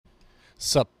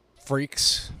Sup,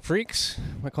 freaks? Freaks?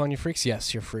 Am I calling you freaks?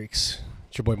 Yes, you're freaks.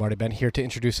 It's your boy Marty Ben here to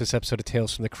introduce this episode of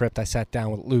Tales from the Crypt. I sat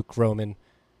down with Luke Roman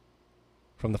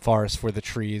from the Forest for the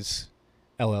Trees,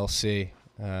 LLC.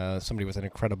 Somebody with an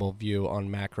incredible view on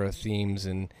macro themes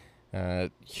and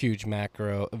huge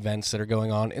macro events that are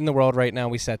going on in the world right now.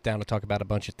 We sat down to talk about a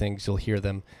bunch of things. You'll hear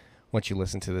them once you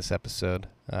listen to this episode.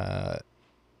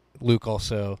 Luke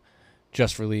also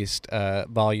just released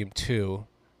Volume 2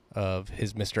 of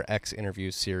his Mr. X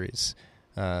interview series.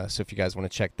 So if you guys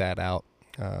want to check that out,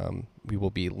 we will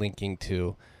be linking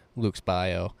to Luke's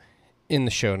bio in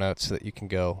the show notes so that you can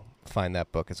go find that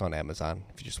book. It's on Amazon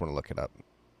if you just want to look it up.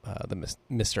 The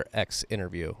Mr. X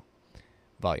interview,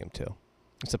 Volume 2.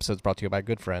 This episode is brought to you by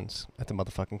good friends at the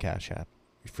motherfucking Cash App.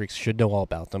 You freaks should know all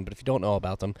about them, but if you don't know all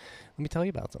about them, let me tell you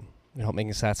about them. They help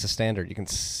making sats a standard. You can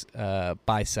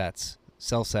buy sats,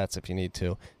 sell sats if you need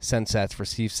to, send sats,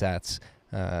 receive sats.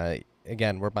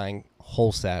 Again, we're buying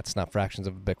whole sats, not fractions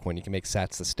of a Bitcoin. You can make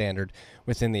sats the standard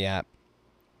within the app.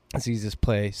 It's the easiest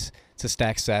place to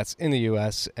stack sats in the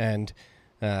U.S., and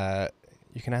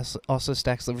you can also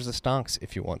stack slivers of stonks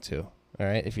if you want to. All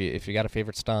right, if you got a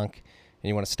favorite stonk and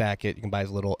you want to stack it, you can buy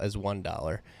as little as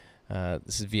 $1.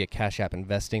 This is via Cash App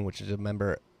Investing, which is a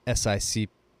member SIPC,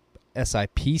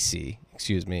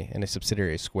 and a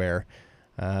subsidiary of Square.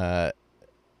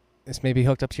 This may be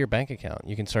hooked up to your bank account.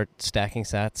 You can start stacking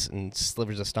sats and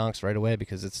slivers of stonks right away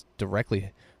because it's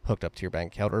directly hooked up to your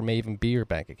bank account, or it may even be your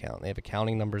bank account. They have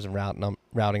accounting numbers and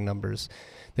routing numbers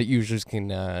that users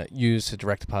can use to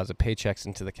direct deposit paychecks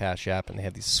into the Cash App, and they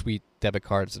have these sweet debit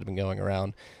cards that have been going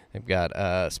around. They've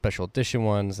got special edition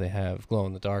ones. They have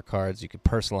glow-in-the-dark cards. You could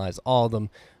personalize all of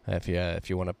them if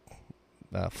you want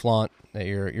to flaunt that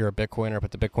you're a Bitcoiner,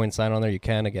 put the Bitcoin sign on there. You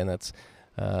can. Again, that's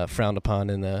frowned upon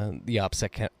in the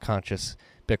OPSEC-conscious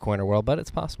Bitcoiner world, but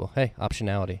it's possible. Hey,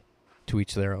 optionality, to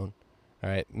each their own. All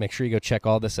right, make sure you go check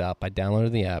all this out by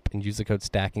downloading the app and use the code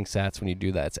STACKINGSATS when you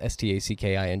do that. It's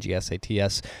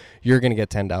STACKINGSATS. You're going to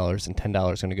get $10, and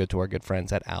 $10 is going to go to our good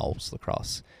friends at Owls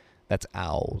Lacrosse. That's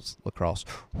Owls Lacrosse.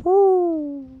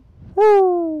 Woo!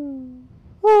 Woo!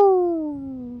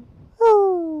 Woo!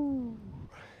 Woo!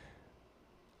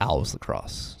 Owls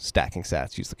Lacrosse. Stacking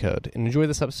Sats. Use the code. And enjoy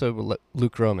this episode with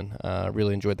Luke Roman.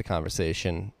 Really enjoyed the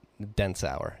conversation. Dense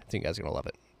hour. I think you guys are going to love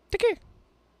it. Take care.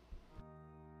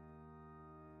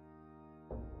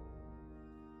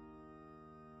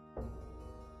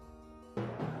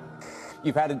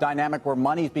 You've had a dynamic where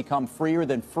money's become freer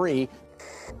than free.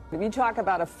 If you talk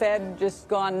about a Fed just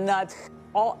gone nuts,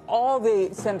 all the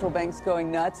central banks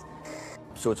going nuts.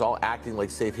 So it's all acting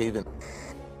like safe haven.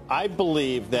 I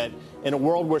believe that in a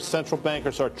world where central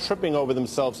bankers are tripping over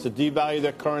themselves to devalue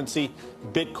their currency,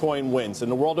 Bitcoin wins. In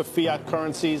the world of fiat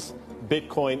currencies,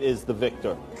 Bitcoin is the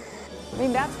victor. I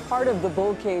mean, that's part of the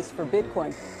bull case for Bitcoin.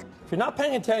 If you're not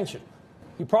paying attention,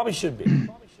 you probably should be.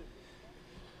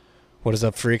 What is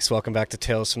up, freaks? Welcome back to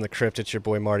Tales from the Crypt. It's your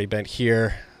boy Marty Bent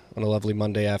here on a lovely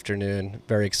Monday afternoon.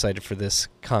 Very excited for this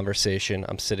conversation.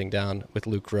 I'm sitting down with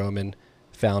Luke Roman,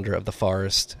 founder of the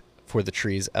Forest for the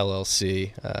Trees,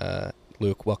 LLC.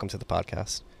 Luke, welcome to the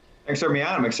podcast. Thanks for having me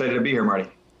on. I'm excited to be here, Marty.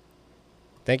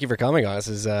 Thank you for coming on. This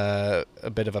is a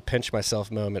bit of a pinch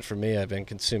myself moment for me. I've been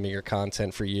consuming your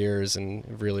content for years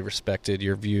and really respected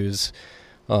your views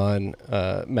on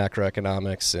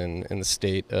macroeconomics and the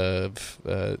state of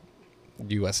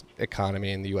U.S.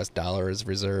 economy and the U.S. dollar as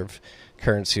reserve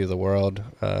currency of the world.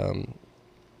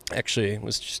 Actually, I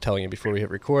was just telling you before we hit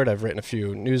record, I've written a few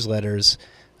newsletters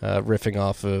riffing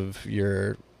off of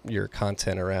your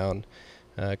content around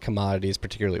commodities,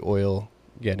 particularly oil,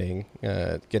 getting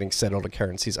settled in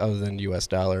currencies other than U.S.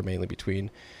 dollar, mainly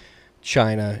between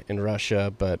China and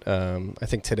Russia. But I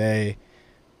think today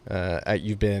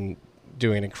you've been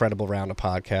doing an incredible round of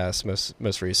podcasts,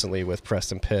 most recently with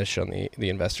Preston Pish on the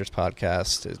Investors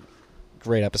Podcast.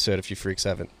 Great episode. If you freaks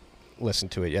haven't listened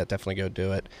to it yet, definitely go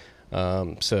do it.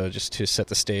 So just to set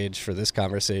the stage for this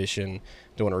conversation,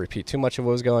 don't want to repeat too much of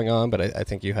what was going on, but I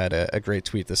think you had a great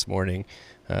tweet this morning,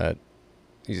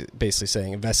 basically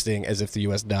saying investing as if the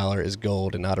U.S. dollar is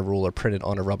gold and not a ruler printed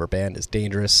on a rubber band is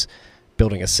dangerous.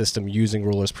 Building a system using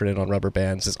rulers printed on rubber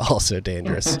bands is also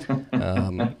dangerous.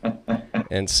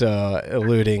 And so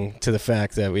alluding to the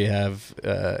fact that we have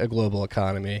a global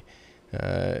economy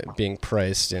being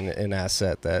priced in an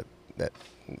asset that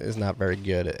is not very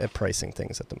good at pricing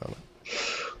things at the moment.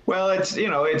 Well,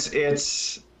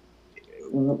 it's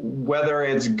whether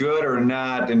it's good or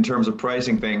not in terms of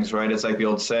pricing things, right? It's like the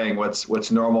old saying,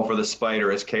 what's normal for the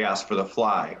spider is chaos for the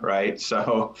fly, right?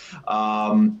 So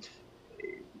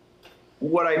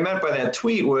what I meant by that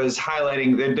tweet was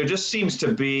highlighting that there just seems to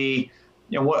be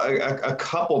a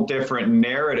couple different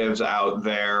narratives out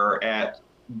there at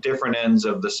different ends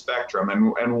of the spectrum.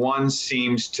 And one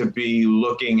seems to be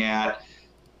looking at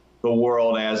the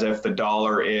world as if the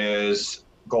dollar is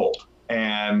gold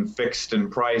and fixed in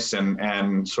price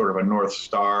and sort of a North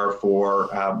Star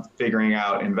for figuring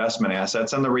out investment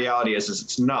assets. And the reality is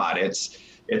it's not. It's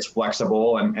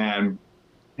flexible. And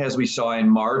as we saw in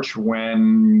March,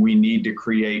 when we need to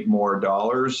create more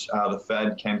dollars, the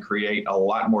Fed can create a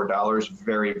lot more dollars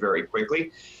very, very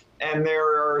quickly. And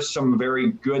there are some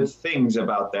very good things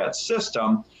about that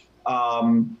system.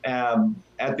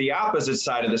 At the opposite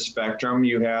side of the spectrum,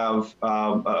 you have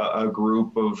a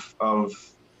group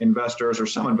of investors, or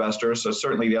some investors. So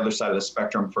certainly the other side of the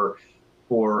spectrum for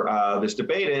this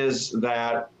debate is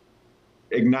that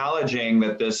acknowledging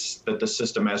that the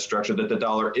system has structure, that the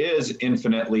dollar is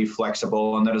infinitely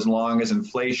flexible, and that as long as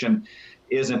inflation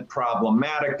isn't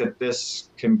problematic, that this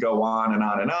can go on and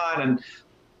on and on. And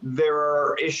there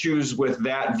are issues with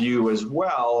that view as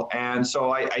well. And so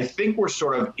I think we're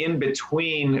sort of in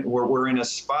between, we're in a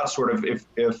spot sort of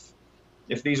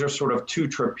if these are sort of two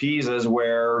trapezes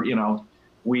where,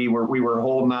 we were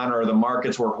holding on, or the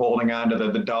markets were holding on to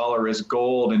the dollar is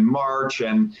gold in March,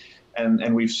 and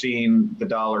we've seen the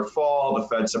dollar fall, the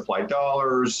Fed supply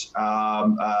dollars,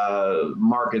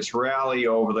 markets rally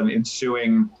over the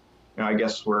ensuing, I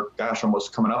guess we're,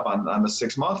 almost coming up on the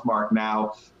 6-month mark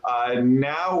now.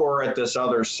 Now we're at this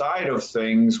other side of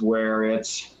things where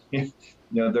it's,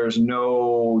 there's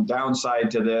no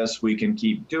downside to this. We can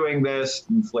keep doing this.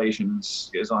 Inflation's,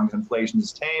 as long as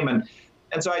inflation's tame.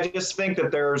 And so I just think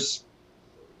that there's,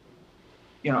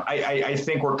 I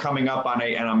think we're coming up on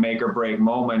a make or break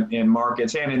moment in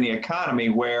markets and in the economy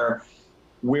where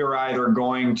we're either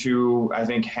going to, I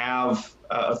think, have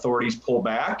authorities pull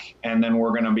back, and then we're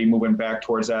going to be moving back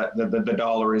towards that, the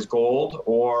dollar is gold,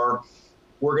 or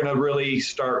we're going to really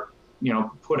start,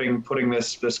 putting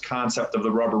this concept of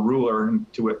the rubber ruler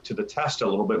to the test a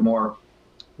little bit more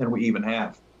than we even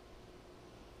have.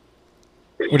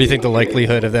 What do you think the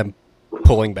likelihood of them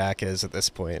pulling back is at this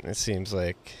point? It seems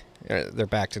like they're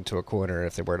backed into a corner.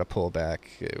 If they were to pull back,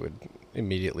 it would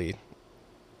immediately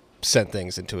send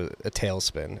things into a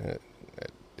tailspin.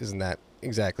 Isn't that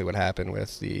exactly what happened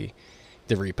with the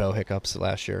repo hiccups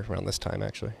last year around this time,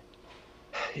 actually?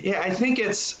 Yeah, I think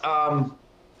it's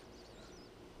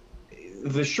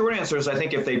the short answer is I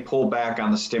think if they pull back on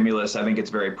the stimulus, I think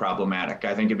it's very problematic.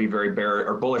 I think it'd be very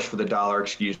bullish for the dollar,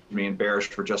 and bearish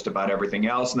for just about everything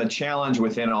else. And the challenge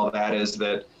within all that is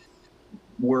that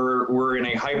we're in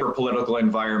a hyper-political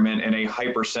environment and a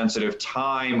hypersensitive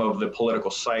time of the political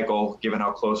cycle, given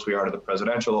how close we are to the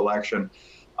presidential election.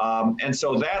 And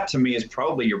so that, to me, is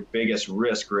probably your biggest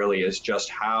risk, really, is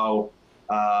just how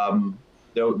the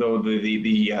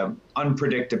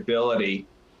unpredictability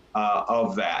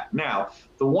of that. Now,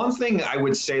 the one thing I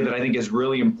would say that I think is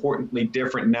really importantly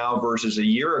different now versus a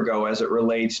year ago as it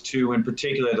relates to, in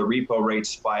particular, the repo rate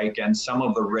spike and some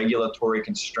of the regulatory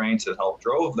constraints that helped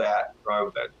drive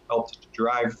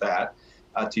that,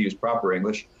 to use proper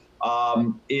English,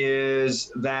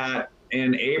 is that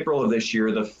in April of this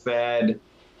year, the Fed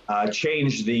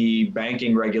changed the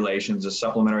banking regulations, the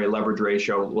supplementary leverage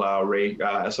ratio, or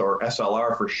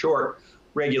SLR for short,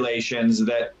 regulations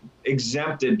that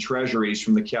exempted treasuries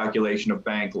from the calculation of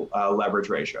bank leverage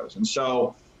ratios. And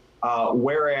so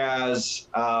whereas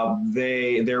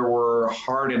there were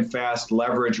hard and fast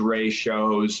leverage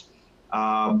ratios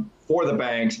for the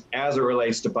banks as it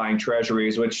relates to buying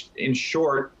treasuries, which in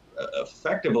short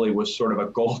effectively was sort of a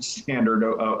gold standard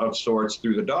of sorts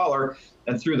through the dollar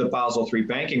and through the Basel III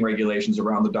banking regulations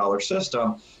around the dollar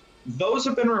system, those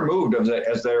have been removed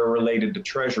as they're related to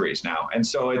treasuries now. And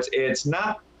so it's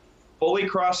not fully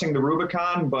crossing the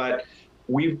Rubicon, but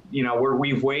we've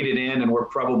waded in and we're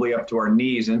probably up to our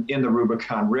knees in the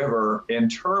Rubicon River in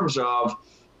terms of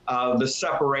the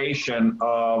separation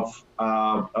of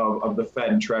the Fed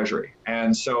and Treasury.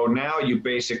 And so now you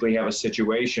basically have a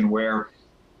situation where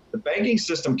the banking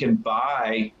system can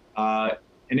buy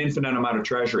an infinite amount of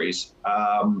treasuries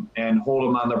and hold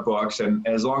them on their books. And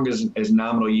as long as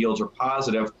nominal yields are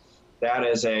positive, that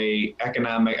is a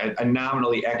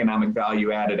nominally economic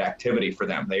value added activity for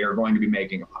them. They are going to be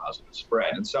making a positive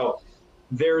spread. And so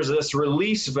there's this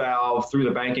release valve through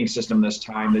the banking system this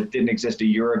time that didn't exist a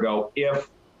year ago. If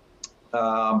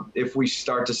we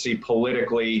start to see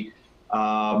politically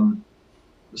some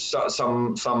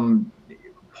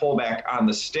pullback on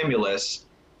the stimulus,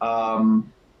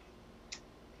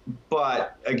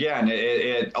 but again,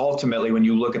 it ultimately, when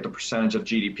you look at the percentage of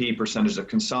GDP, percentage of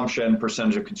consumption,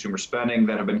 percentage of consumer spending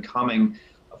that have been coming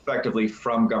effectively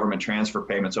from government transfer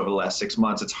payments over the last 6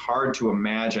 months, it's hard to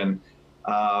imagine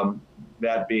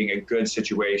that being a good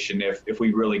situation if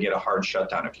we really get a hard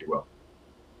shutdown, if you will.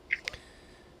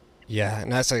 Yeah,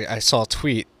 and I saw a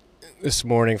tweet this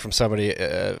morning from somebody.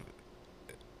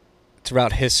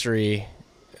 Throughout history,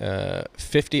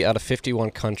 50 out of 51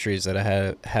 countries that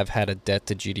have had a debt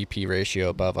to GDP ratio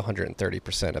above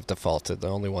 130% have defaulted. The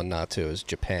only one not to is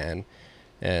Japan.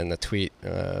 And the tweet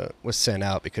was sent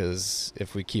out because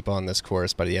if we keep on this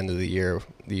course, by the end of the year,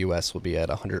 the U.S. will be at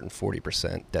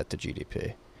 140% debt to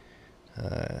GDP.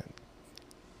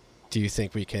 Do you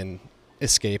think we can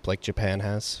escape like Japan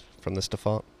has from this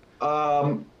default?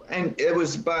 And it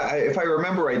was, if I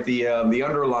remember right, the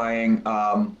underlying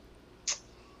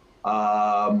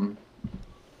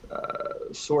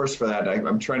source for that.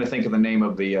 I'm trying to think of the name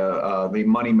of the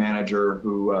money manager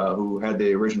who had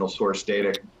the original source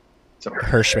data.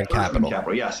 Hirschman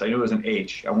Capital. Yes, I knew it was an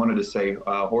H. I wanted to say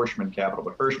Horshman Capital,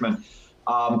 but Hirschman.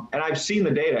 And I've seen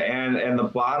the data, and the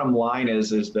bottom line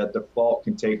is that default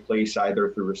can take place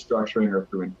either through restructuring or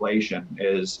through inflation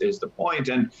is the point.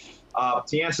 And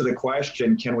to answer the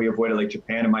question, can we avoid it like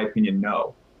Japan? In my opinion,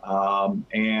 no.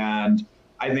 And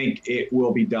I think it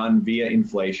will be done via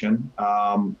inflation.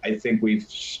 I think we've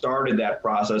started that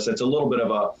process. It's a little bit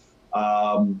of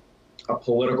a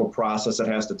political process that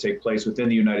has to take place within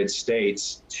the United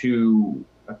States to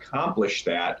accomplish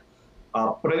that.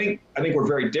 But I think we're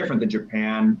very different than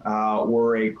Japan.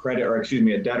 We're a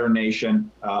debtor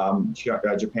nation.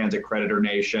 Japan's a creditor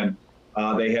nation.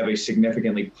 They have a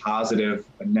significantly positive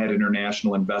net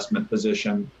international investment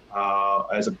position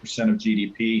as a percent of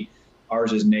GDP.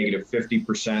 Ours is negative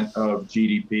 50% of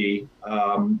GDP.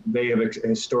 They have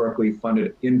historically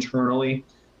funded internally,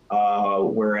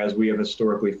 whereas we have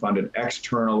historically funded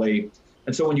externally.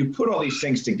 And so when you put all these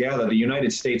things together, the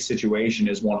United States situation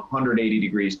is 180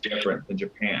 degrees different than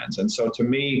Japan's. And so to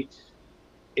me,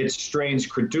 it strains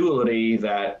credulity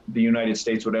that the United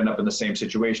States would end up in the same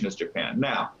situation as Japan.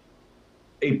 Now,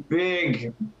 a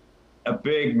big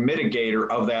mitigator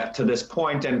of that to this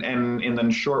point, and in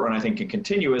the short run, I think can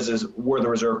continue, is where the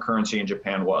reserve currency in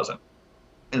Japan wasn't.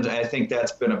 And I think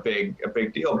that's been a big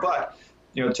deal. But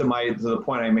to the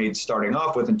point I made starting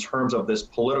off with, in terms of this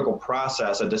political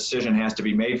process, a decision has to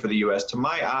be made for the U.S. To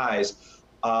my eyes,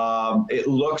 it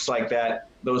looks like that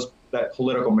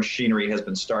political machinery has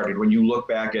been started. When you look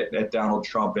back at Donald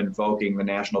Trump invoking the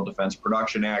National Defense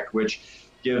Production Act, which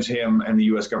gives him and the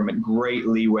U.S. government great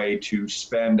leeway to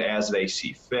spend as they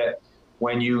see fit.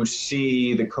 When you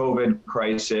see the COVID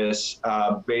crisis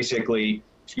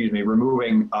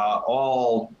removing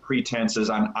all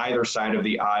pretenses on either side of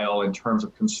the aisle in terms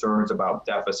of concerns about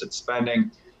deficit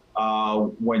spending.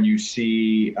 When you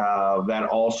see that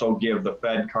also give the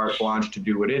Fed carte blanche to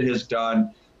do what it has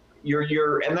done,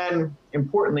 and then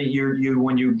importantly,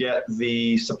 when you get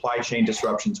the supply chain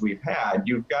disruptions we've had,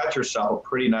 you've got yourself a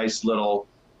pretty nice little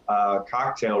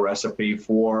cocktail recipe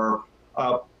for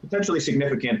potentially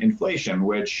significant inflation,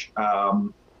 which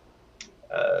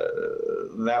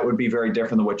that would be very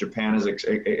different than what Japan has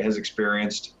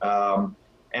experienced.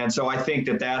 And so I think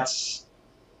that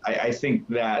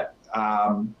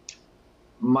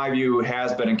my view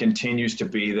has been and continues to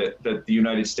be that the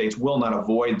United States will not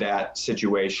avoid that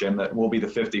situation, that will be the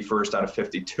 51st out of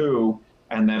 52,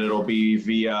 and then it'll be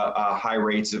via high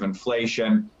rates of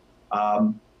inflation.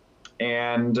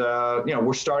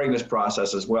 We're starting this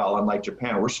process as well. Unlike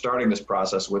Japan, we're starting this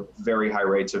process with very high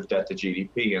rates of debt to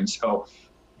GDP. And so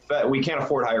we can't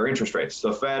afford higher interest rates.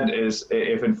 The Fed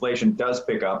if inflation does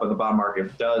pick up and the bond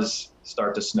market does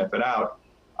start to sniff it out,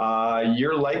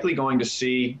 you're likely going to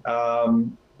see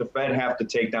the Fed have to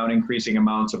take down increasing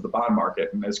amounts of the bond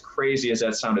market. And as crazy as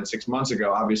that sounded 6 months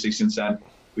ago, obviously since then,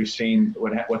 we've seen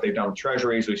what they've done with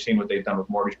treasuries. We've seen what they've done with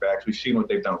mortgage backs. We've seen what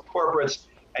they've done with corporates,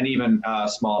 and even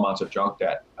small amounts of junk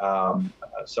debt.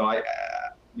 So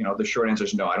the short answer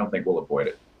is no, I don't think we'll avoid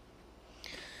it.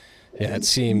 Yeah, it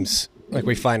seems like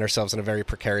we find ourselves in a very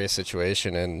precarious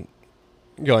situation. And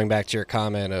going back to your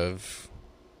comment of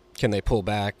can they pull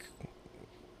back,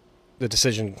 the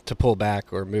decision to pull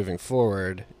back or moving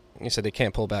forward, you said they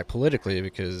can't pull back politically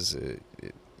because it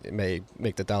may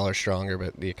make the dollar stronger,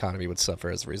 but the economy would suffer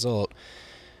as a result.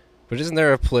 But isn't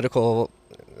there a political...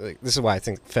 this is why I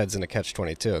think Fed's in a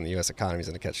catch-22 and the U.S. economy is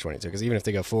in a catch-22, because even if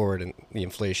they go forward and the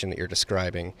inflation that you're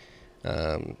describing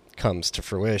comes to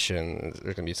fruition,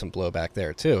 there's going to be some blowback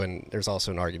there too. And there's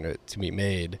also an argument to be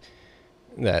made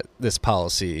that this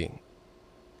policy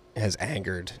has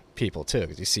angered people too,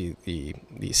 because you see the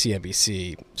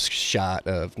CNBC shot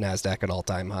of NASDAQ at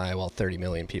all-time high while 30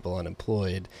 million people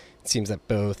unemployed. It seems that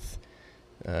both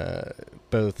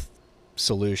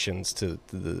solutions to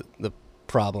the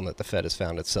problem that the Fed has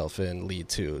found itself in lead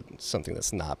to something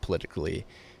that's not politically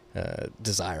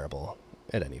desirable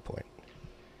at any point.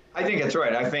 I think that's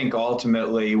right. I think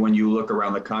ultimately when you look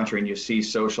around the country and you see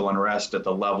social unrest at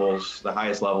the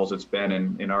highest levels it's been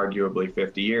in arguably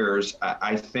 50 years,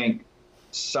 I think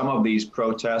some of these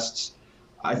protests,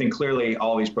 I think clearly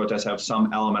all these protests have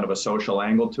some element of a social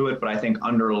angle to it, but I think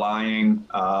underlying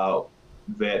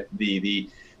that the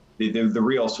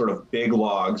real sort of big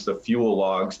logs, the fuel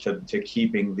logs to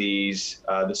keeping the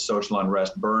social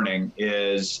unrest burning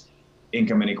is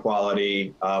income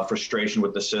inequality, frustration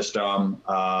with the system,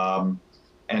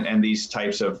 and these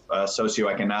types of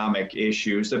socioeconomic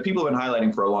issues that people have been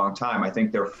highlighting for a long time. I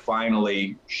think they're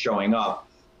finally showing up.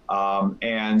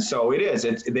 And so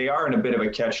they are in a bit of a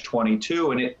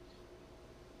catch-22, and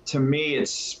to me, it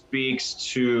speaks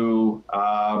to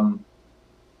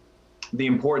the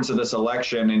importance of this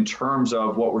election in terms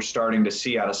of what we're starting to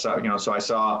see out of, so I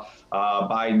saw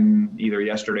Biden either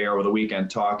yesterday or over the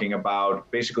weekend talking about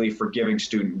basically forgiving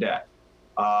student debt.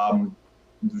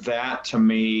 That to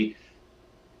me,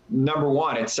 number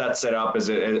one, it sets it up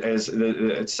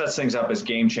it sets things up as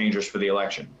game changers for the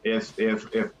election. If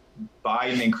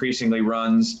Biden increasingly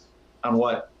runs on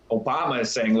what Obama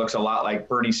is saying looks a lot like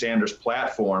Bernie Sanders'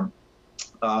 platform,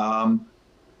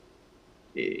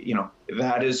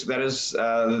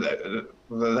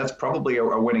 that's probably a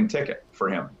winning ticket for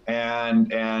him.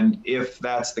 And if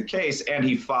that's the case, and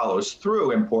he follows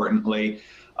through, importantly,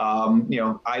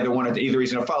 either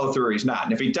he's going to follow through or he's not.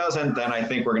 And if he doesn't, then I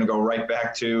think we're going to go right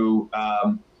back to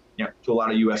a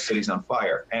lot of U.S. cities on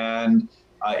fire. And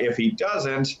if he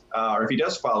doesn't, or if he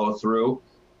does follow through,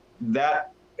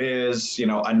 that is,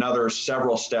 another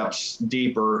several steps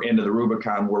deeper into the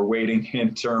Rubicon we're waiting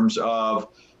in terms of,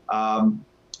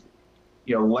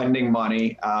 lending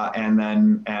money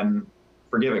and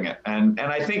forgiving it. And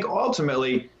I think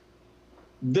ultimately,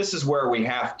 this is where we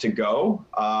have to go.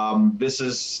 This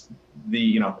is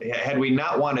had we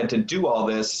not wanted to do all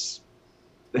this,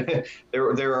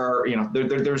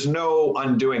 there's no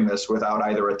undoing this without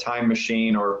either a time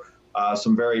machine or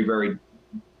some very, very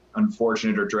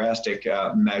unfortunate or drastic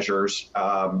measures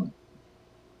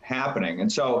happening. And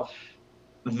so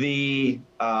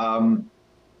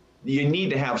you need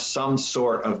to have some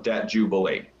sort of debt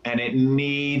jubilee, and it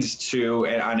needs to,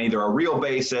 on either a real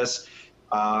basis,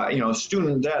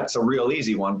 student debt's a real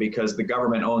easy one because the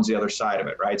government owns the other side of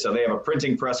it, right? So they have a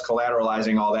printing press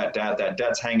collateralizing all that debt. That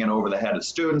debt's hanging over the head of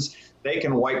students. They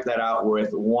can wipe that out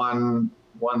with one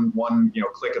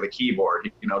click of the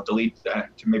keyboard, delete,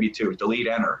 maybe two, delete,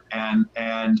 enter, and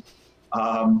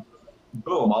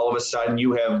boom, all of a sudden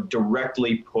you have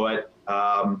directly put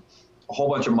a whole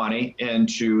bunch of money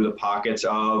into the pockets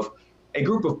of a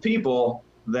group of people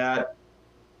that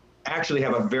actually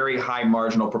have a very high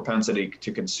marginal propensity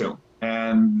to consume.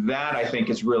 And that, I think,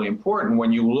 is really important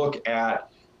when you look at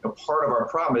part of our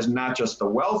problem is not just the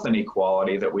wealth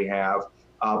inequality that we have,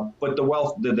 but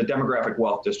the demographic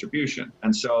wealth distribution.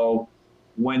 And so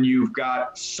when you've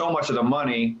got so much of the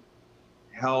money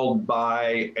held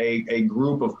by a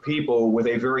group of people with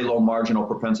a very low marginal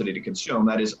propensity to consume,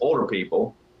 that is older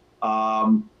people,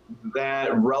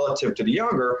 that relative to the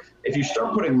younger, if you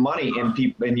start putting money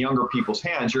in younger people's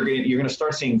hands, you're going to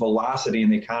start seeing velocity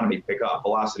in the economy pick up,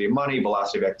 velocity of money,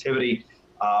 velocity of activity.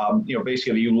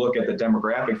 Basically, you look at the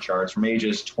demographic charts from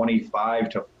ages 25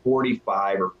 to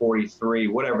 45 or 43,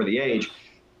 whatever the age,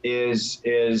 is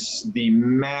the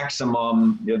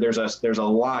maximum. There's a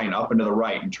line up and to the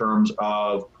right in terms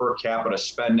of per capita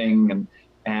spending,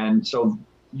 and so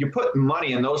you put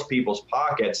money in those people's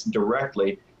pockets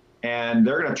directly, and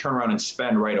they're going to turn around and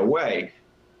spend right away.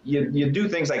 You do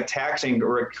things like taxing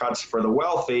cuts for the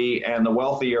wealthy, and the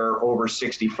wealthy are over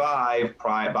 65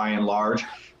 by and large.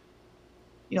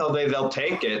 They'll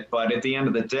take it, but at the end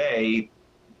of the day,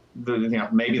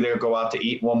 maybe they'll go out to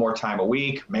eat one more time a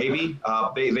week. Maybe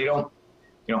they don't.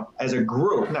 As a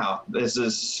group, now this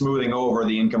is smoothing over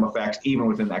the income effects even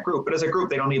within that group, but as a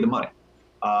group, they don't need the money,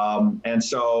 and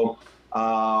so.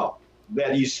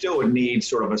 That you still would need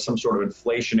some sort of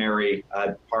inflationary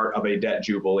part of a debt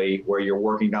jubilee where you're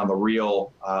working down the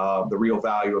real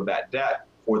value of that debt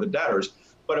for the debtors.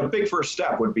 But a big first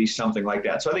step would be something like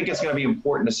that. So I think it's going to be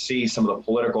important to see some of the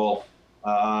political,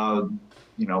 outcomes,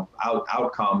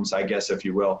 I guess, if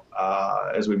you will,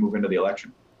 as we move into the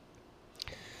election.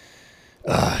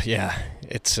 Yeah,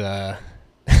 it's a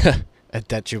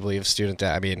debt jubilee of student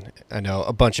debt. I mean, I know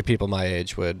a bunch of people my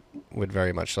age would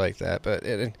very much like that,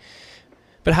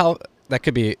 but how that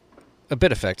could be a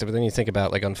bit effective. But then you think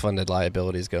about like unfunded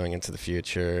liabilities going into the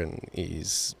future and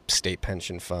these state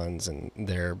pension funds and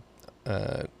their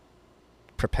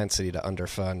propensity to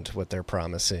underfund what they're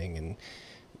promising, and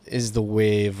is the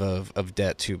wave of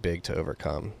debt too big to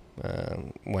overcome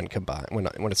when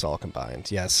it's all combined?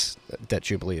 Yes, debt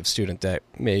jubilee of student debt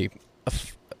may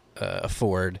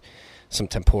afford some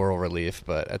temporal relief,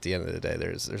 but at the end of the day,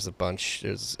 there's a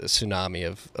tsunami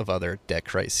of other debt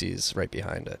crises right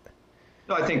behind it.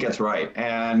 No, I think that's right.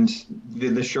 And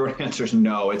the short answer is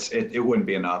no, it wouldn't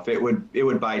be enough. It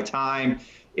would buy time.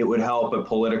 It would help a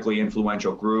politically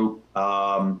influential group.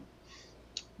 But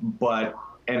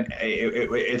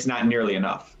it's not nearly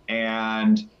enough.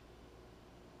 And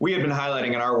we had been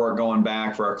highlighting in our work going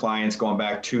back for our clients, going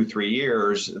back 2-3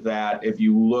 years, that if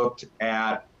you looked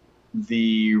at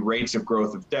the rates of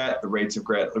growth of debt, the rates of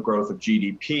growth of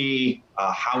GDP,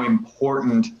 how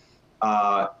important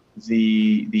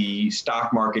the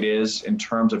stock market is in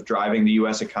terms of driving the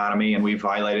U.S. economy, and we've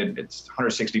highlighted it's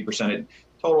 160% of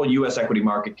total U.S. equity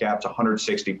market cap's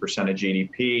 160% of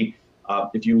GDP.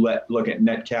 If you look at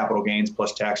net capital gains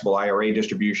plus taxable IRA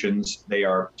distributions, they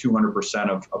are 200%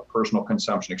 of personal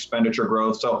consumption expenditure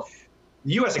growth. So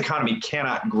the U.S. economy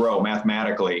cannot grow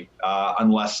mathematically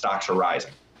unless stocks are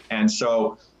rising. And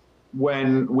so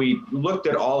when we looked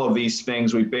at all of these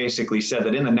things, we basically said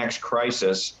that in the next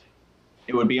crisis,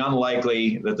 it would be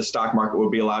unlikely that the stock market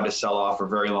would be allowed to sell off for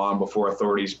very long before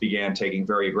authorities began taking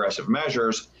very aggressive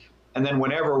measures. And then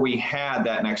whenever we had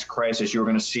that next crisis, you were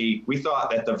going to see, we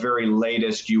thought at the very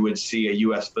latest you would see a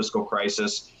U.S. fiscal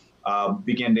crisis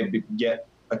begin to get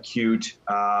acute.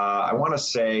 I want to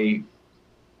say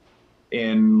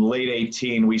in late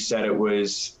 18, we said it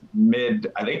was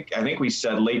I think we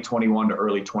said late 21 to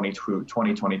early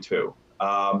 2022.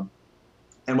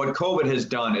 And what COVID has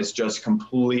done is just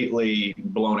completely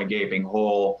blown a gaping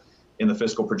hole in the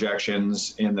fiscal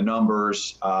projections, in the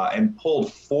numbers, and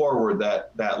pulled forward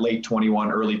that late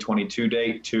 21, early 22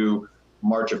 date to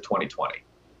March of 2020.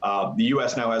 The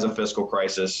U.S. now has a fiscal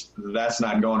crisis. That's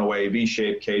not going away.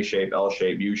 V-shape, K-shape,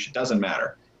 L-shape, U-shape, doesn't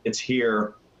matter. It's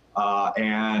here.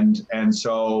 And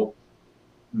so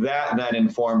that then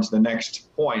informs the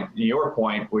next point, your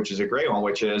point, which is a great one,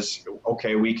 which is,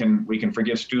 okay, we can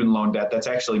forgive student loan debt. That's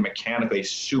actually mechanically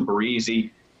super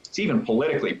easy. It's even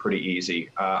politically pretty easy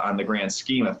on the grand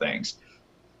scheme of things.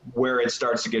 Where it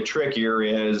starts to get trickier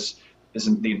is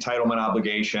the entitlement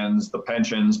obligations, the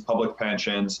pensions, public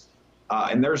pensions,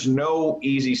 and there's no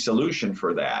easy solution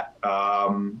for that.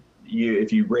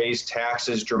 If you raise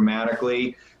taxes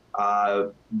dramatically,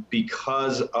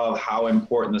 because of how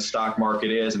important the stock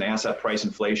market is and asset price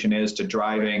inflation is to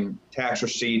driving tax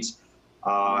receipts,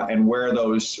 and where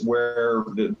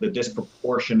the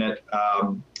disproportionate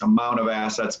amount of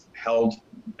assets held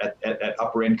at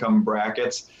upper income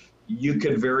brackets, you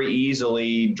could very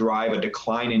easily drive a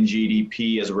decline in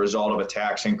GDP as a result of a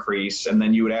tax increase, and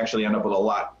then you would actually end up with a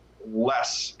lot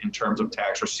less in terms of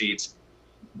tax receipts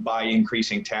by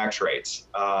increasing tax rates.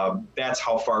 That's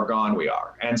how far gone we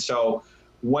are. And so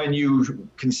when you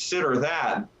consider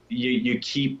that, you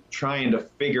keep trying to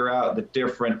figure out the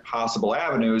different possible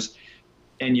avenues,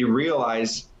 and you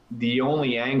realize the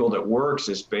only angle that works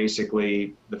is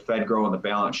basically the Fed growing the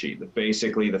balance sheet.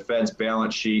 Basically, the Fed's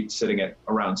balance sheet sitting at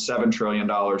around $7 trillion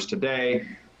today,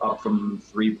 up from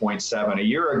 3.7 a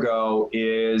year ago,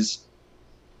 is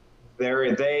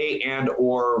they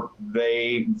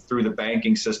through the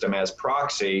banking system as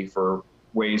proxy for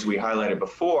ways we highlighted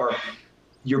before,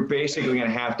 you're basically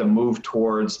going to have to move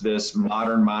towards this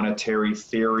modern monetary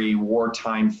theory,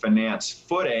 wartime finance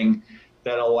footing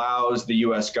that allows the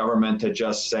U.S. government to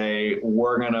just say,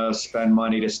 we're going to spend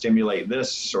money to stimulate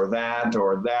this or that,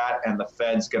 and the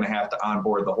Fed's going to have to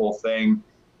onboard the whole thing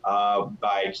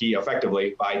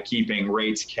effectively by keeping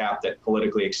rates capped at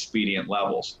politically expedient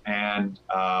levels. And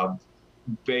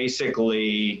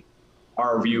basically,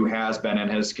 our view has been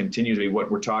and has continued to be, what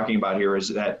we're talking about here is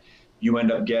that you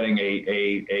end up getting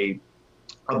a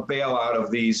bailout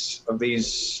of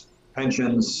these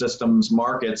pensions systems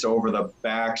markets over the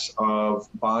backs of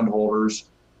bondholders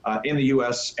in the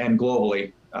U.S. and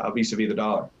globally vis-a-vis the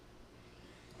dollar.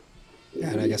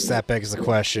 Yeah, and I guess that begs the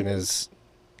question is,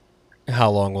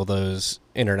 how long will those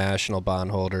international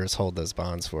bondholders hold those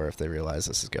bonds for if they realize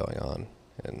this is going on?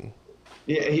 And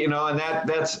yeah, and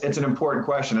it's an important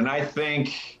question. And I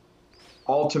think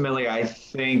ultimately,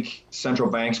 central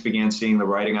banks began seeing the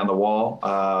writing on the wall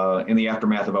in the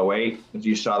aftermath of 2008, as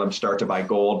you saw them start to buy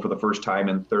gold for the first time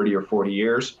in 30 or 40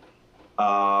 years.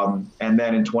 And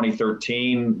then in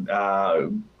 2013,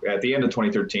 at the end of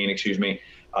 2013,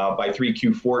 by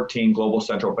 3Q14, global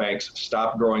central banks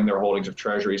stopped growing their holdings of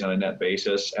treasuries on a net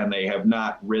basis, and they have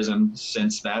not risen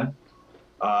since then.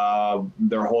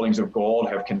 Their holdings of gold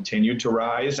have continued to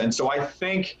rise. And so I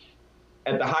think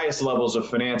at the highest levels of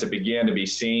finance, it began to be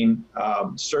seen.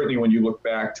 Certainly when you look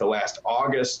back to last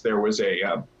August, there was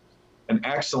an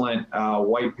excellent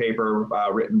white paper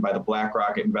written by the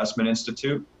BlackRock Investment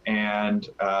Institute and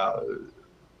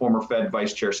former Fed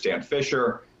Vice Chair Stan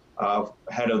Fischer, former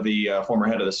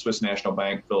head of the Swiss National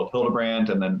Bank, Philip Hildebrand,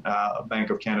 and then Bank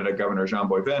of Canada Governor Jean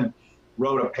Boivin,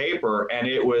 wrote a paper, and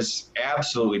it was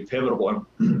absolutely pivotal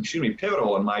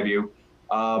in my view.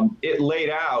 It laid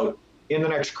out, in the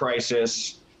next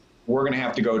crisis, we're going to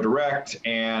have to go direct,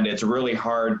 and it's really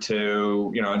hard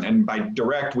to, and by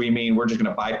direct, we mean we're just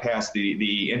going to bypass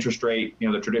the interest rate,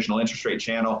 the traditional interest rate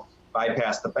channel,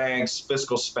 bypass the banks,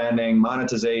 fiscal spending,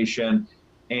 monetization.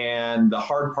 And the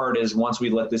hard part is once we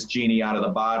let this genie out of the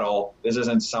bottle, this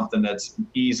isn't something that's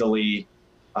easily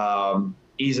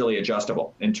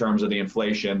adjustable in terms of the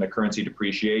inflation, the currency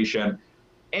depreciation.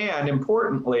 And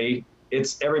importantly,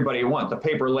 it's everybody at once. The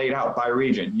paper laid out by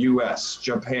region: U.S.,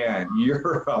 Japan,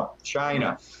 Europe,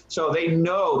 China. So they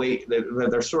know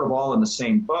they're sort of all in the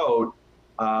same boat.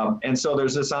 And so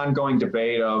there's this ongoing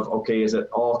debate of, okay, is it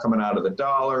all coming out of the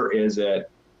dollar? Is it,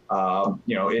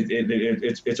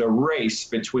 it's a race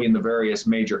between the various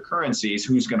major currencies,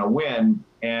 who's going to win?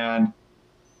 And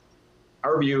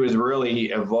our view has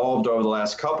really evolved over the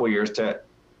last couple of years to,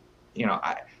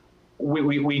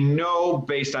 we know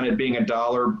based on it being a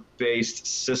dollar-based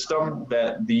system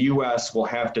that the U.S. will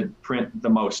have to print the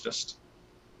mostest.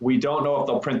 We don't know if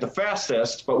they'll print the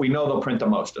fastest, but we know they'll print the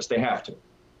mostest. They have to.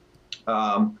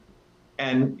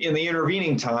 And in the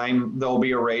intervening time, there'll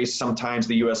be a race. Sometimes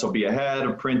the U.S. will be ahead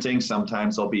of printing.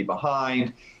 Sometimes they'll be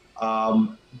behind.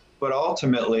 But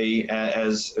ultimately,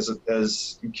 as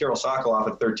Kirill Sokoloff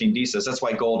at 13D says, that's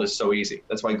why gold is so easy.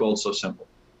 That's why gold's so simple.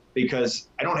 Because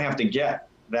I don't have to get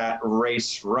that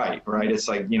race right? It's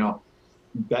like,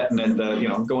 betting at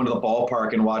going to the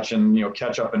ballpark and watching,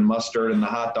 ketchup and mustard and the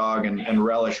hot dog and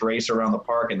relish race around the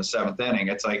park in the 7th inning.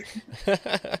 It's like,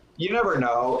 you never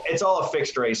know. It's all a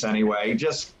fixed race anyway.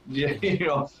 Just,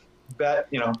 bet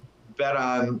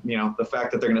on, the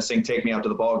fact that they're going to sing "Take Me Out to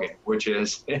the Ball Game," which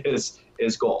is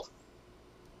gold.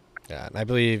 Yeah. And I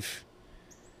believe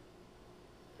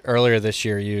earlier this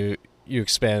year, you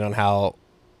expanded on how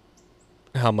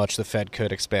much the Fed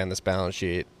could expand this balance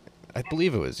sheet. I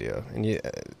believe it was you, and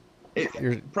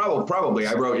probably.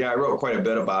 I wrote quite a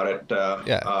bit about it.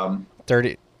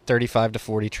 35 to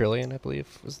 40 trillion, I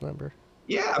believe, was the number.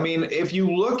 Yeah, I mean, if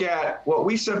you look at what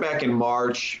we said back in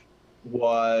March,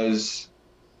 was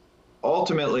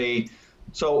ultimately,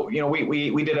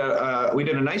 we did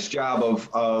a nice job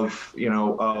of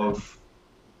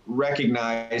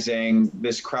recognizing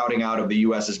this crowding out of the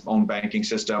U.S.'s own banking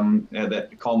system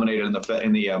that culminated in the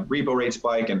repo rate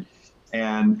spike and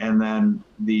then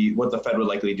what the Fed would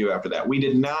likely do after that. We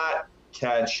did not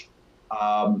catch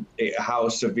how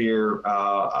severe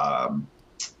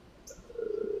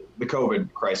the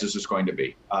COVID crisis was going to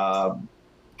be.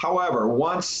 However,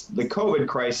 once the COVID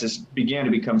crisis began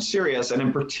to become serious, and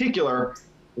in particular,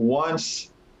 once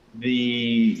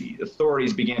the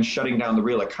authorities began shutting down the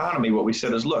real economy, what we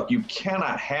said is, look, you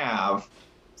cannot have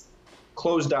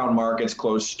closed down markets,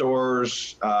 closed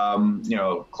stores,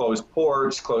 closed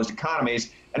ports, closed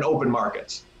economies, and open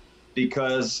markets.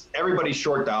 Because everybody's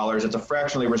short dollars. It's a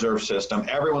fractionally reserved system.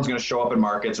 Everyone's going to show up in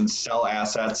markets and sell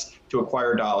assets to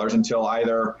acquire dollars until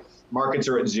either markets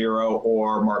are at zero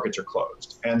or markets are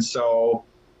closed. And so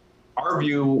our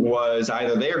view was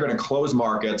either they are going to close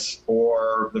markets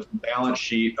or the balance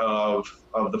sheet of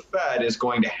the Fed is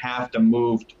going to have to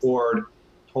move toward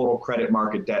total credit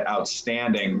market debt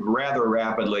outstanding rather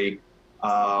rapidly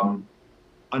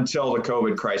until the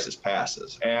COVID crisis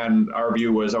passes. And our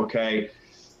view was, okay,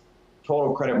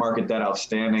 total credit market debt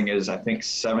outstanding is, I think,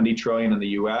 70 trillion in the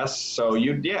U.S. So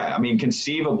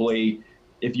conceivably,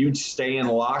 if you'd stay in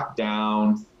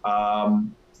lockdown,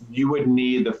 you would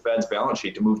need the Fed's balance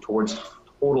sheet to move towards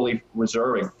fully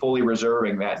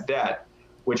reserving that debt,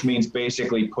 which means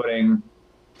basically putting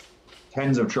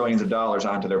tens of trillions of dollars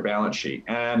onto their balance sheet.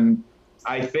 And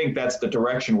I think that's the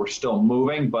direction we're still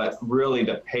moving, but really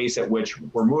the pace at which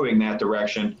we're moving that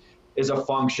direction is a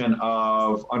function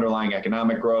of underlying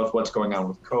economic growth, what's going on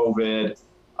with COVID,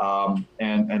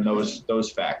 and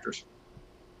those factors.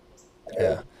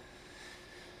 Yeah.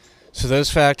 So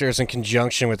those factors, in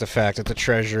conjunction with the fact that the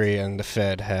Treasury and the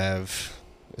Fed have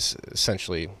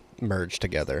essentially merged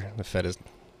together, the Fed is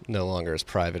no longer as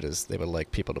private as they would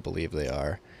like people to believe they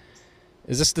are.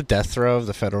 Is this the death throw of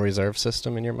the Federal Reserve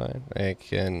System in your mind?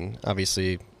 And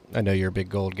obviously, I know you're a big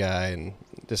gold guy, and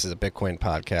this is a Bitcoin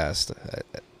podcast.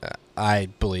 I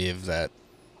believe that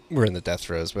we're in the death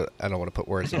throes, but I don't want to put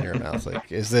words in your mouth.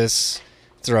 Like, is this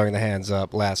throwing the hands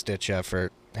up, last-ditch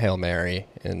effort, Hail Mary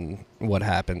and what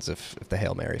happens if the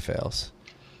Hail Mary fails?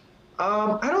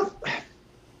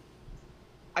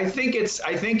 I think it's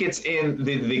in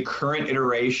the current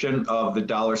iteration of the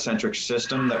dollar-centric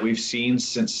system that we've seen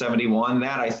since 71.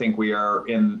 That I think we are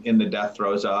in the death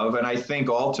throes of, and I think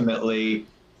ultimately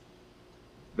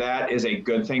that is a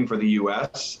good thing for the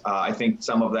U.S. I think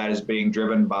some of that is being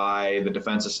driven by the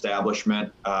defense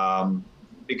establishment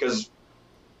because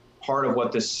part of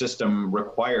what this system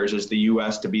requires is the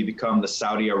U.S. to become the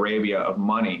Saudi Arabia of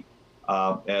money.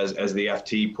 As the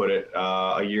FT put it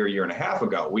a year and a half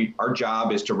ago, our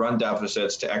job is to run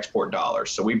deficits to export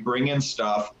dollars. So we bring in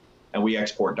stuff and we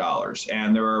export dollars.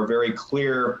 And there are very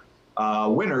clear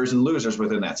winners and losers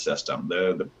within that system.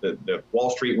 The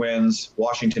Wall Street wins,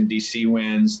 Washington, D.C.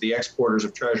 wins, the exporters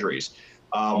of treasuries.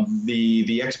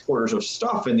 The exporters of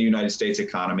stuff in the United States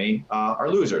economy are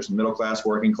losers, middle class,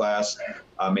 working class,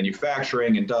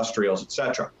 manufacturing, industrials, et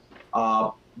cetera.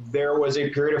 There was a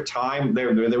period of time,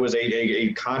 there was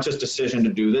a conscious decision to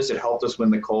do this. It helped us win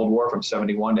the Cold War from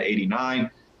 71 to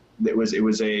 89. It was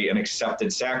an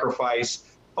accepted sacrifice.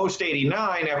 Post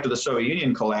 89, after the Soviet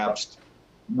Union collapsed,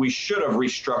 we should have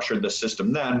restructured the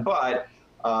system then. But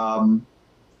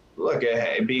look,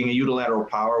 being a unilateral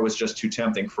power was just too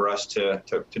tempting for us to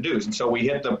do. And so we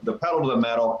hit the pedal to the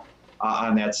metal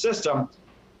on that system.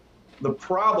 The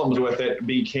problems with it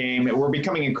were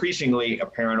becoming increasingly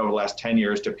apparent over the last 10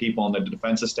 years to people in the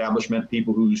defense establishment,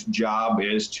 people whose job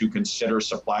is to consider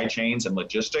supply chains and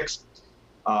logistics.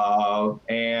 For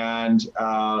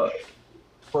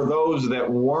those that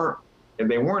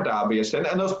weren't obvious, and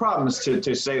those problems,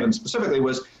 to say them specifically,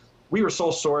 was we were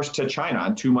sole source to China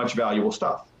on too much valuable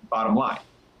stuff, bottom line.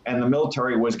 And the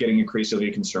military was getting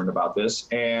increasingly concerned about this.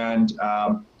 And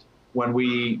when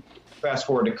we fast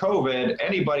forward to COVID,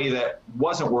 anybody that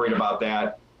wasn't worried about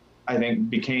that, I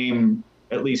think, became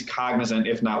at least cognizant,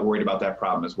 if not worried about that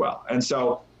problem as well. And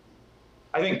so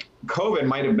I think COVID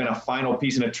might have been a final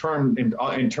piece in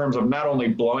terms of not only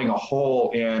blowing a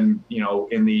hole in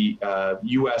the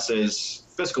U.S.'s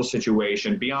fiscal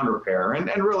situation beyond repair, and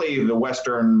really the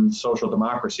Western social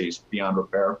democracies beyond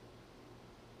repair,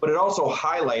 but it also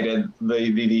highlighted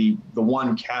the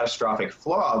one catastrophic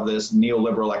flaw of this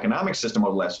neoliberal economic system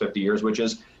over the last 50 years, which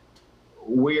is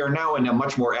we are now in a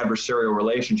much more adversarial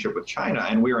relationship with China,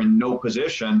 and we are in no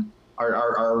position.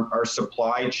 Our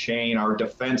supply chain, our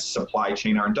defense supply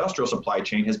chain, our industrial supply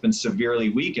chain has been severely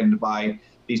weakened by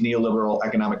these neoliberal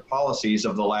economic policies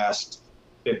of the last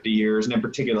 50 years, and in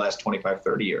particular the last 25,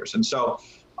 30 years. And so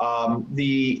I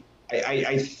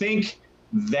think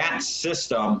that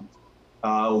system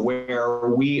where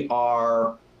we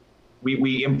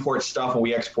import stuff and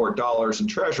we export dollars and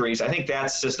treasuries, I think that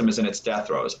system is in its death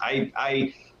throes.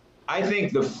 I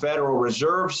think the Federal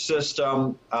Reserve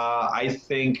System, I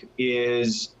think,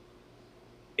 is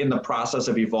in the process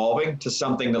of evolving to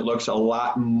something that looks a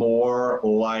lot more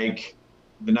like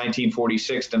the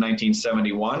 1946 to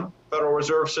 1971 Federal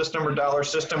Reserve System or dollar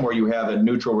system, where you have a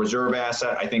neutral reserve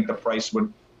asset. I think the price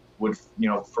would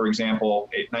for example,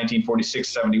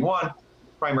 1946-71,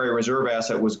 primary reserve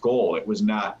asset was gold. It was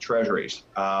not treasuries,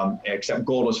 except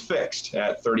gold was fixed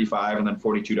at $35 and then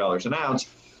 $42 an ounce.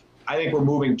 I think we're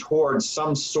moving towards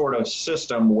some sort of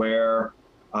system where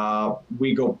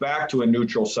we go back to a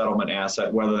neutral settlement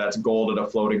asset, whether that's gold at a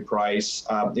floating price.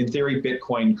 In theory,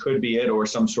 Bitcoin could be it, or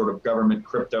some sort of government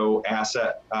crypto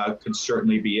asset could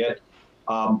certainly be it.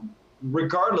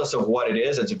 Regardless of what it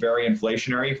is, it's very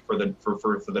inflationary for the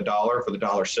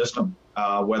dollar system,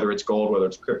 whether it's gold, whether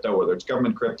it's crypto, whether it's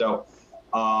government crypto.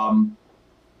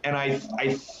 And I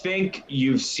think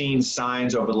you've seen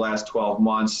signs over the last 12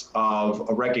 months of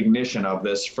a recognition of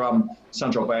this from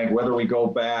central bank, whether we go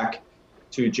back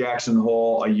to Jackson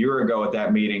Hole a year ago at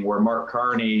that meeting where Mark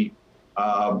Carney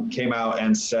came out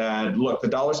and said, look, the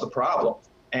dollar's the problem.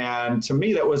 And to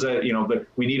me, that was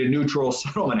we need a neutral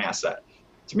settlement asset.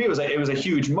 To me, it was a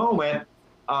huge moment.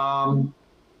 PBOC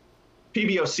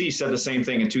said the same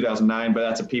thing in 2009, but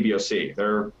that's a PBOC.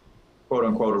 They're quote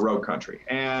unquote a rogue country.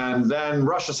 And then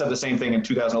Russia said the same thing in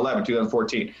 2011,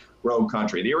 2014, rogue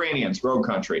country. The Iranians, rogue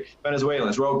country.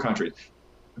 Venezuelans, rogue countries.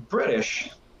 The British,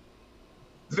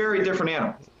 very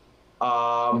different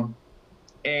animal.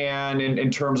 And in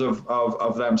terms of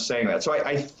them saying that. So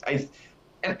I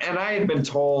had been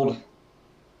told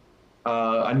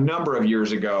a number of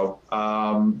years ago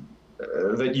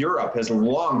that Europe has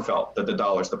long felt that the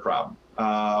dollar's the problem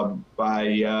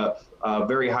by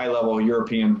very high-level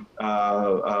European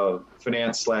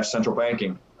finance/central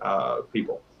banking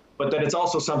people, but that it's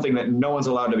also something that no one's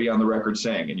allowed to be on the record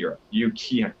saying in Europe. You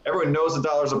can't. Everyone knows the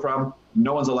dollar's a problem.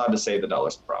 No one's allowed to say the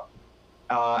dollar's the problem.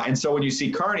 And so when you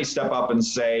see Carney step up and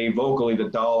say vocally the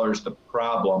dollar's the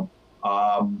problem,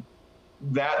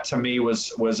 that to me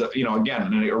was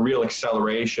again a real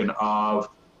acceleration of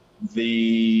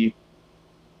the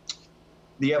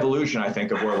evolution, I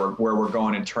think, of where we're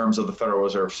going in terms of the Federal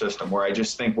Reserve System, where I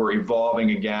just think we're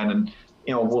evolving again, and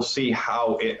we'll see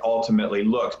how it ultimately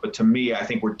looks. But to me, I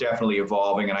think we're definitely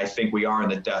evolving, and I think we are in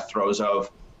the death throes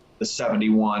of the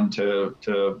 71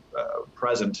 to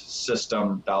present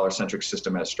system, dollar-centric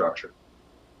system as structured.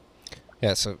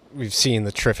 Yeah, so we've seen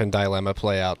the Triffin dilemma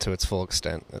play out to its full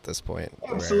extent at this point.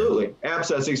 Absolutely.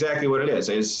 That's exactly what it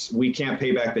is we can't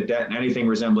pay back the debt in anything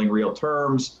resembling real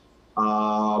terms.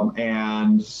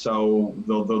 And so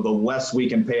the less we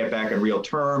can pay it back in real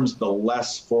terms, the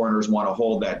less foreigners want to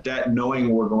hold that debt,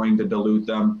 knowing we're going to dilute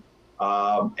them.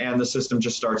 And the system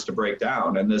just starts to break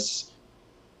down. And this,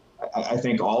 I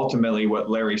think ultimately what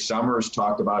Larry Summers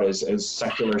talked about is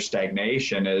secular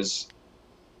stagnation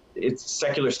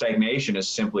secular stagnation is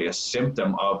simply a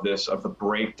symptom of the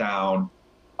breakdown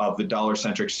of the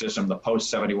dollar-centric system, the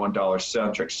post-71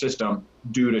 dollar-centric system,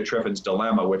 due to Triffin's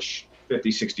dilemma, which 50,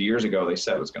 60 years ago they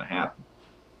said was going to happen.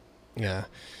 Yeah.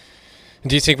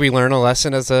 Do you think we learn a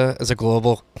lesson as a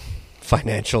global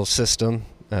financial system?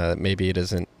 Maybe it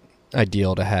isn't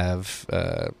ideal to have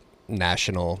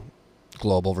national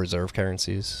global reserve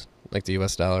currencies like the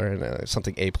U.S. dollar, and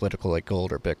something apolitical like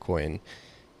gold or Bitcoin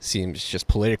seems just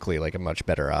politically like a much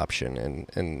better option.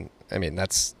 And I mean,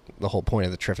 that's the whole point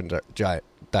of the Triffin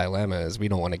dilemma, is we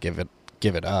don't want to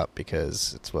give it up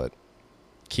because it's what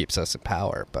keeps us in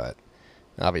power. But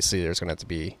obviously there's going to have to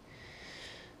be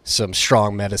some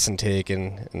strong medicine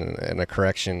taken and a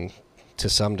correction to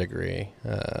some degree.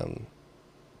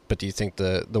 But do you think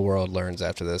the world learns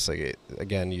after this? Like,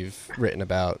 again, you've written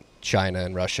about China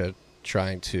and Russia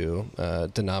trying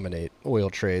to denominate oil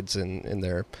trades in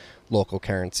their local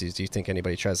currencies. Do you think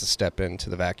anybody tries to step into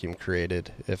the vacuum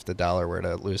created if the dollar were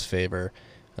to lose favor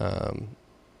and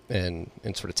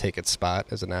sort of take its spot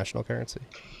as a national currency?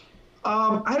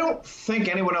 I don't think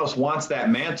anyone else wants that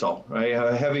mantle, right?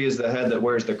 How heavy is the head that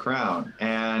wears the crown?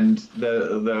 And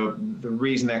the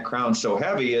reason that crown's so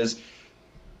heavy is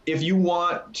if you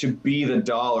want to be the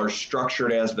dollar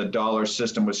structured as the dollar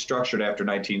system was structured after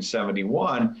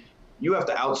 1971, you have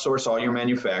to outsource all your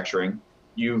manufacturing.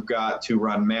 You've got to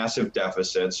run massive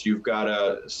deficits. You've got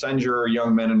to send your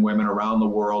young men and women around the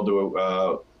world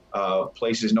to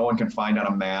places no one can find on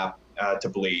a map to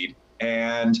bleed.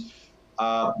 And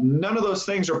none of those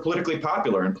things are politically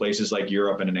popular in places like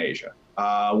Europe and in Asia,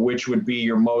 which would be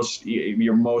your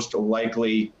most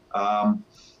likely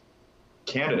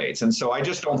candidates. And so I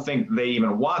just don't think they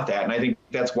even want that. And I think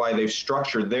that's why they've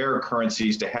structured their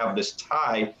currencies to have this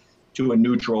tie to a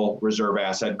neutral reserve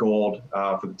asset, gold,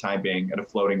 for the time being, at a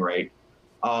floating rate.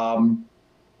 Have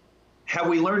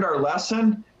we learned our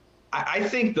lesson? I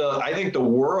think the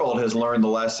world has learned the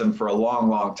lesson for a long,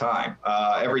 long time.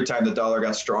 Every time the dollar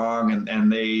got strong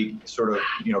and they sort of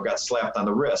got slapped on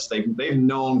the wrist, they've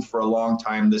known for a long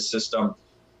time this system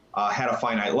had a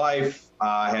finite life,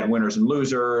 had winners and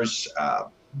losers.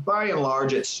 By and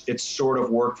large, it's sort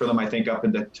of worked for them, I think, up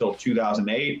until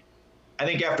 2008. I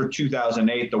think after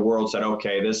 2008, the world said,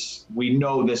 okay, we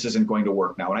know this isn't going to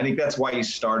work now. And I think that's why you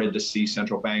started to see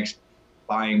central banks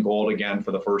buying gold again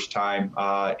for the first time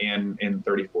in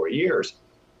 30, 40 years.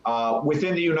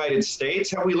 Within the United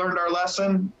States, have we learned our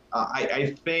lesson?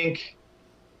 I think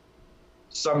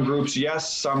some groups,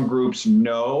 yes, some groups,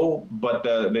 no. But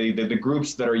the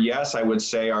groups that are yes, I would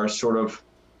say, are sort of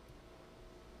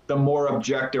the more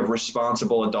objective,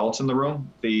 responsible adults in the room.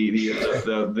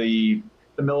 The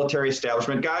military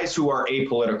establishment, guys who are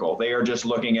apolitical. They are just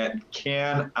looking at,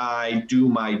 can I do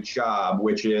my job,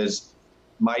 which is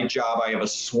my job. I have a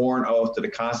sworn oath to the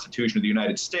Constitution of the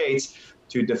United States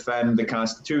to defend the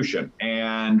Constitution.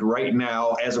 And right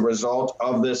now, as a result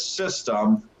of this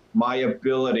system, my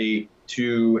ability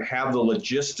to have the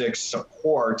logistics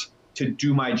support to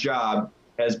do my job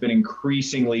has been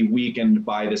increasingly weakened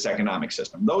by this economic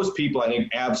system. Those people, I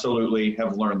think, absolutely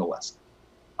have learned the lesson.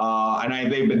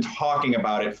 And they've been talking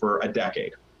about it for a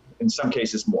decade, in some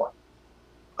cases more.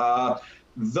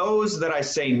 Those that I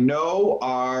say no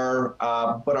are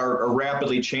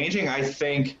rapidly changing. I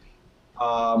think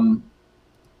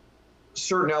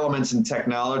certain elements in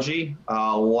technology,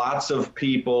 lots of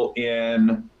people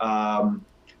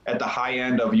at the high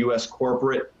end of U.S.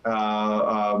 corporate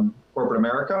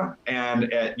America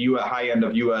and at high end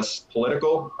of U.S.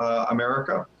 political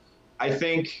America, I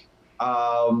think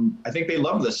they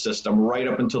love this system right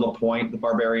up until the point the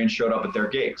barbarians showed up at their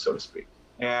gate, so to speak.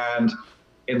 And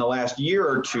in the last year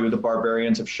or two, the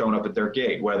barbarians have shown up at their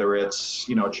gate, whether it's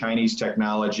Chinese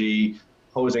technology,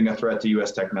 posing a threat to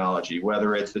U.S. technology,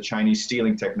 whether it's the Chinese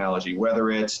stealing technology,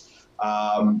 whether it's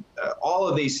all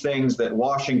of these things that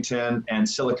Washington and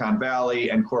Silicon Valley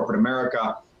and corporate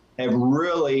America have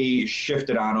really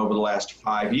shifted on over the last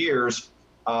 5 years.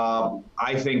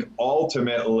 I think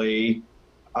ultimately,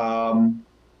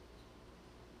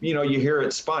 you hear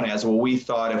it spun as, well, we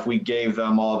thought if we gave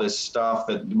them all this stuff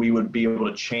that we would be able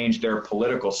to change their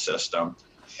political system.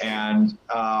 And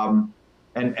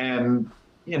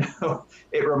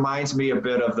it reminds me a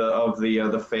bit of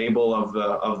the fable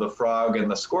of the frog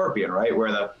and the scorpion, right?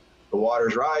 Where the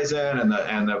water's rising and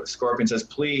the scorpion says,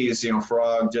 please,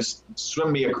 frog, just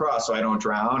swim me across so I don't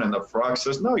drown. And the frog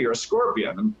says, no, you're a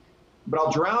scorpion. But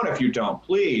I'll drown if you don't,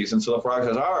 please. And so the frog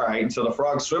says, all right. And so the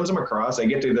frog swims him across. They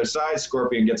get to the side.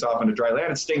 Scorpion gets off into dry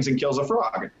land. It stings and kills the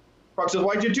frog. The frog says,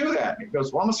 why'd you do that? And he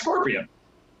goes, well, I'm a scorpion.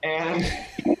 And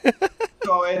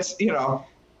so it's, I've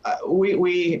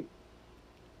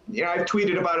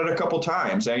tweeted about it a couple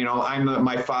times. And,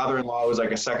 my father-in-law was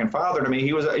like a second father to me.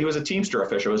 He was a Teamster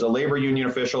official. He was a labor union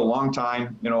official, a long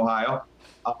time in Ohio.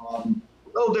 A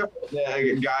little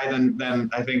different guy than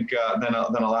I think than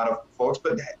a lot of folks.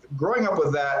 But growing up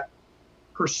with that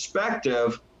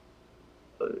perspective,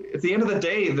 at the end of the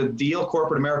day, the deal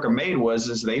corporate America made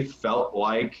is they felt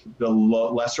like the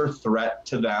lesser threat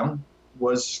to them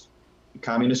was the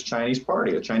Communist Chinese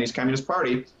Party, the Chinese Communist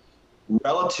Party,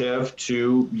 relative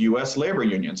to U.S. labor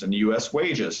unions and U.S.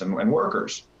 wages and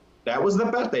workers. That was the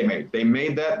bet they made. They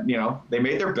made that, they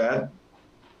made their bet,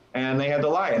 and they had to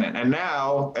lie in it. And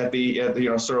now, at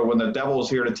sort of when the devil's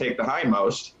here to take the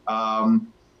hindmost,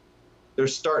 they're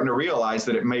starting to realize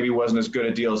that it maybe wasn't as good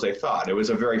a deal as they thought. It was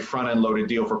a very front-end loaded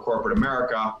deal for corporate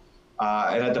America,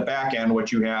 and at the back end,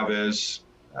 what you have is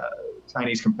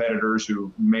Chinese competitors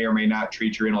who may or may not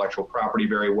treat your intellectual property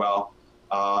very well,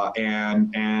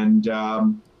 and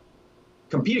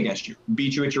compete against you,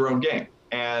 beat you at your own game.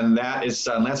 And that's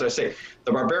what I say.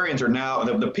 The barbarians are now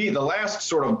the last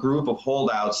sort of group of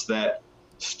holdouts that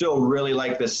still really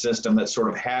like this system that sort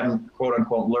of hadn't, quote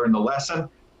unquote, learned the lesson.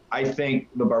 I think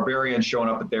the barbarians showing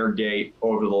up at their gate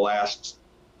over the last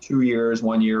 2 years,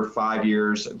 1 year, 5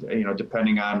 years,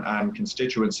 depending on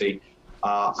constituency.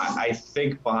 I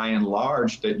think by and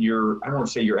large that I don't want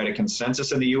to say you're at a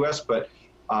consensus in the U.S., but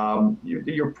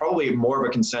you're probably more of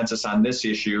a consensus on this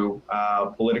issue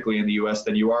politically in the U.S.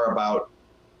 than you are about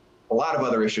a lot of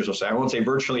other issues. I won't say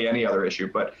virtually any other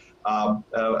issue, but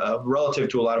relative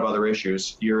to a lot of other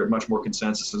issues, you're at much more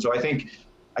consensus. And so I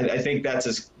think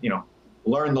that's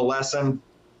learn the lesson,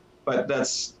 but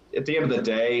that's at the end of the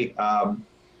day,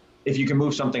 if you can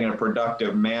move something in a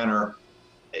productive manner,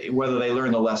 whether they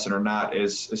learn the lesson or not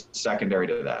is secondary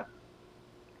to that.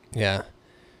 Yeah.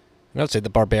 I would say the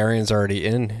barbarians are already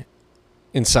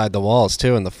inside the walls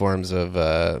too, in the forms of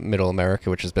Middle America,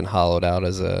 which has been hollowed out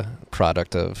as a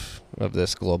product of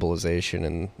this globalization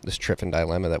and this triff and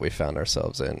dilemma that we found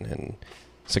ourselves in, and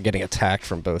so getting attacked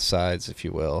from both sides, if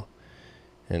you will.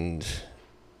 And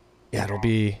yeah, it'll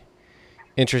be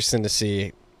interesting to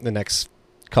see how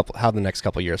the next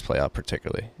couple years play out,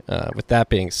 particularly. With that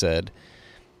being said,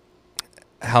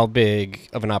 how big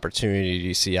of an opportunity do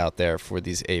you see out there for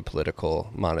these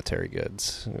apolitical monetary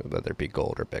goods, whether it be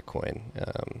gold or Bitcoin,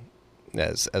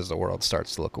 as the world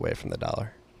starts to look away from the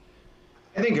dollar?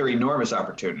 I think they're enormous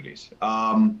opportunities.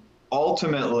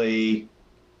 Ultimately,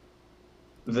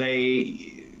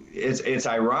 it's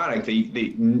ironic.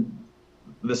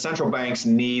 The central banks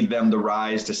need them to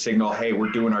rise to signal, hey,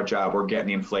 we're doing our job, we're getting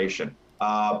the inflation.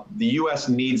 The U.S.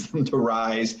 needs them to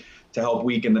rise to help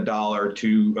weaken the dollar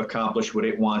to accomplish what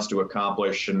it wants to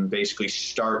accomplish and basically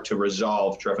start to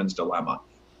resolve Triffin's dilemma,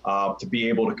 to be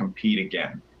able to compete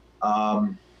again.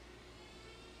 And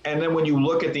then when you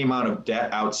look at the amount of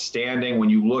debt outstanding, when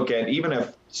you look at, even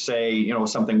if, say,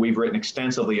 something we've written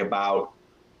extensively about,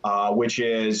 which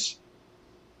is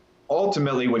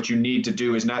ultimately what you need to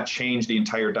do is not change the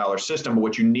entire dollar system, but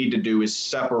what you need to do is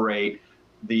separate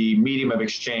the medium of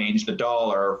exchange, the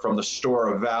dollar, from the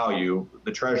store of value,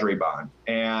 the treasury bond,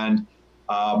 and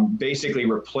basically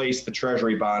replace the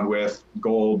treasury bond with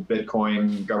gold,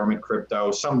 Bitcoin, government crypto,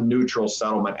 some neutral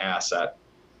settlement asset.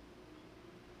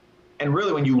 And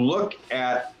really, when you look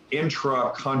at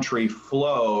intra-country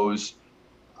flows,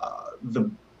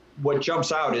 what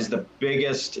jumps out is the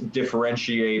biggest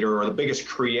differentiator or the biggest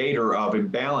creator of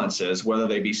imbalances, whether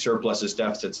they be surpluses,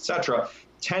 deficits, et cetera,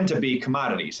 tend to be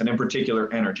commodities, and in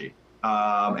particular, energy.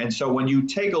 And so when you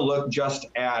take a look just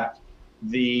at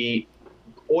the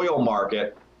oil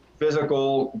market,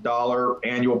 physical dollar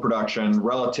annual production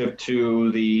relative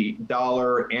to the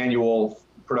dollar annual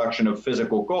production of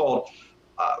physical gold,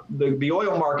 the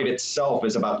oil market itself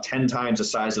is about 10 times the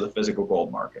size of the physical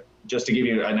gold market, just to give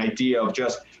you an idea of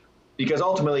just, because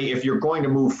ultimately, if you're going to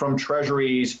move from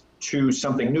treasuries to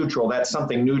something neutral, that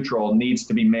something neutral needs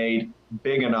to be made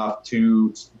big enough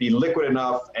to be liquid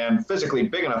enough and physically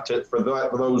big enough for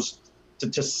those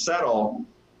to settle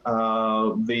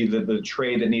the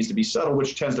trade that needs to be settled,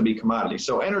 which tends to be commodities.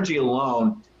 So energy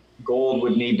alone, gold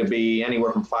would need to be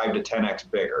anywhere from 5 to 10x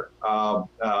bigger.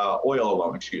 Oil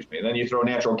alone, excuse me. And then you throw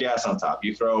natural gas on top.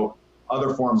 You throw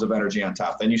other forms of energy on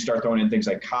top. Then you start throwing in things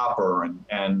like copper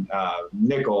and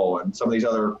nickel and some of these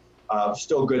other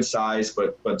still good size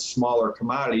but smaller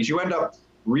commodities. You end up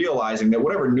realizing that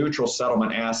whatever neutral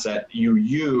settlement asset you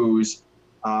use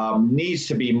needs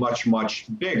to be much, much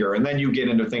bigger. And then you get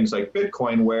into things like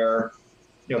Bitcoin, where,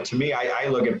 to me, I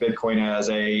look at Bitcoin as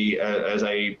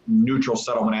a neutral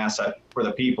settlement asset for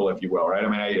the people, if you will, right? I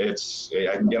mean,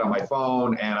 I can get on my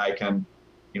phone and I can,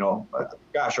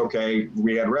 gosh, okay,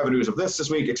 we had revenues of this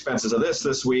week, expenses of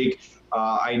this week.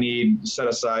 I need to set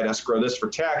aside escrow this for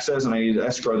taxes, and I need to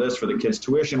escrow this for the kids'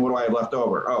 tuition. What do I have left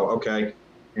over? Oh, okay,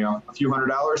 a few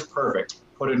 $100s, perfect.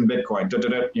 Put it in Bitcoin,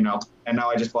 and now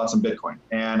I just bought some Bitcoin.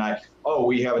 And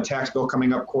we have a tax bill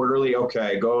coming up quarterly.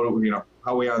 Okay, how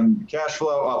are we on cash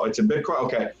flow? Oh, it's in Bitcoin.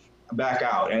 Okay, back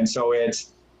out. And so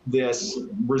it's this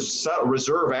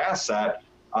reserve asset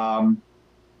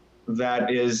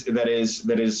that is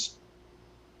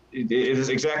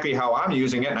exactly how I'm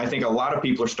using it. And I think a lot of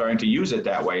people are starting to use it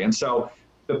that way. And so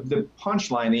the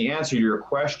punchline, the answer to your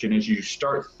question is you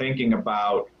start thinking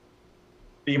about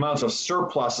the amounts of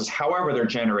surpluses, however they're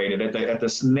generated. At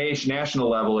this national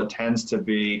level, it tends to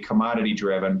be commodity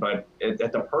driven, but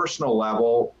at the personal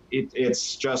level,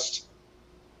 it's just,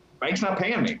 bank's not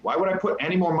paying me. Why would I put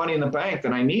any more money in the bank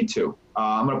than I need to?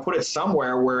 I'm going to put it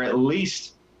somewhere where at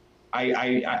least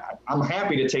I'm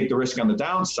happy to take the risk on the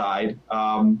downside,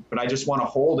 but I just want to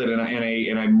hold it in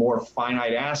a more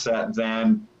finite asset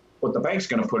than what the bank's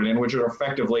going to put it in, which are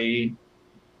effectively,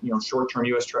 short-term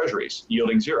U.S. Treasuries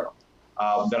yielding zero.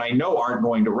 That I know aren't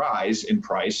going to rise in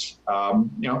price.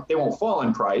 They won't fall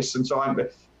in price, and so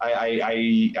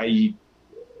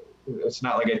it's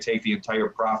not like I take the entire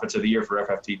profits of the year for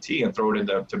FFTT and throw it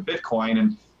into Bitcoin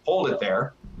and hold it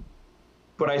there.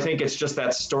 But I think it's just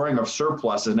that storing of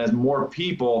surpluses, and as more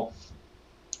people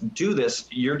do this,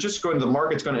 the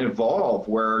market's going to evolve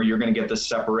where you're going to get this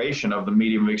separation of the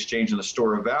medium of exchange and the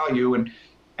store of value,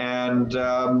 and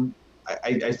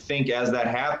I think as that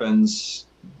happens,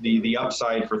 the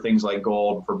upside for things like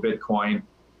gold, for Bitcoin,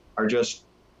 are just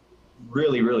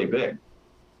really, really big.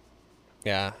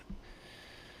 Yeah.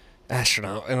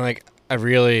 Astronaut. And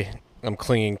I'm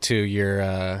clinging to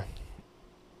your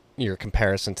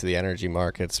comparison to the energy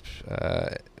markets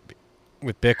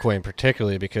with Bitcoin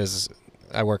particularly, because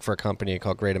I work for a company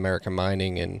called Great American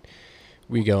Mining, and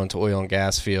we go into oil and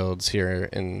gas fields here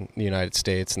in the United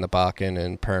States, in the Bakken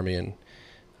and Permian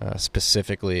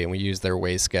specifically, and we use their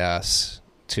waste gas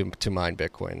to mine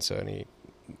Bitcoin. So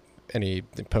they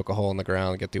poke a hole in the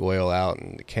ground, get the oil out,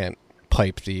 and they can't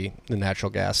pipe the natural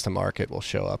gas to market, will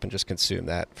show up and just consume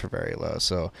that for very low.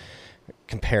 So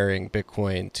comparing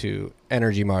Bitcoin to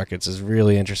energy markets is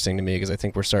really interesting to me, because I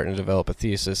think we're starting to develop a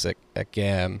thesis at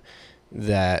GAM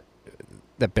that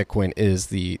Bitcoin is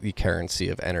the currency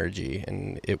of energy,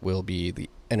 and it will be the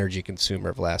energy consumer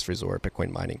of last resort,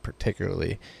 Bitcoin mining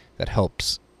particularly, that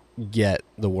helps get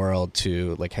the world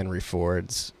to like Henry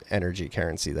Ford's energy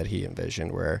currency that he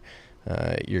envisioned, where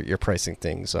you're pricing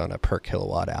things on a per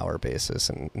kilowatt hour basis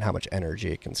and how much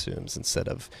energy it consumes, instead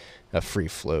of a free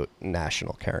float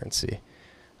national currency.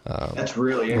 That's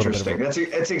really interesting. That's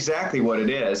exactly what it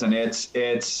is, and it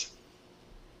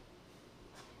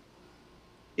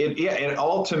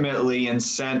ultimately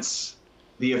incents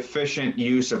the efficient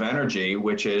use of energy,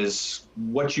 which is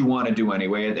what you want to do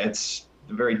anyway. It's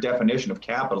the very definition of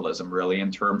capitalism, really,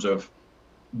 in terms of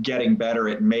getting better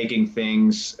at making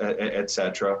things, et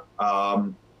cetera.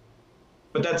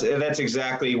 But that's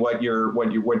exactly what you're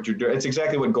doing. It's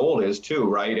exactly what gold is too,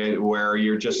 right? Where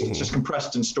you're it's just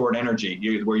compressed and stored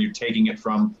energy, where you're taking it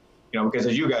from, because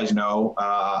as you guys know,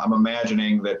 I'm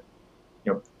imagining that,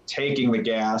 taking the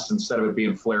gas instead of it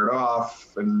being flared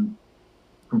off and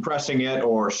compressing it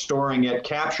or storing it,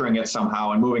 capturing it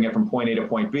somehow and moving it from point A to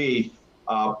point B,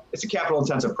 it's a capital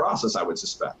intensive process, I would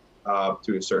suspect,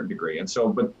 to a certain degree. And so,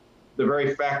 but the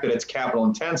very fact that it's capital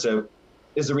intensive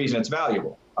is the reason it's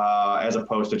valuable, as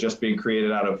opposed to just being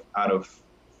created out of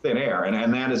thin air.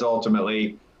 And that is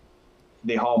ultimately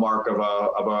the hallmark of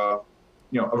a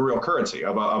real currency,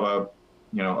 of a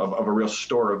real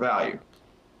store of value.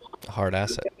 A hard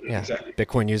asset. Yeah. Exactly.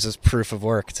 Bitcoin uses proof of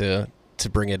work to to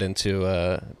bring it to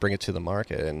the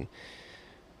market. And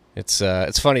it's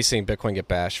funny seeing Bitcoin get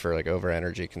bashed for like over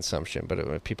energy consumption, but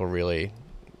when people really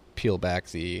peel back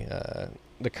the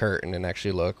curtain and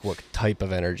actually look what type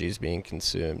of energy is being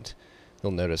consumed,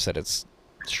 they'll notice that it's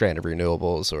stranded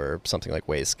renewables or something like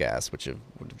waste gas, which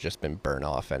would have just been burned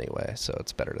off anyway. So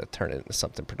it's better to turn it into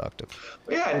something productive.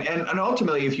 Yeah, and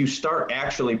ultimately, if you start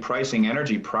actually pricing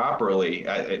energy properly,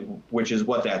 which is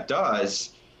what that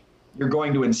does, you're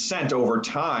going to incent over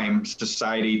time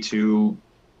society to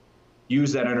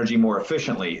use that energy more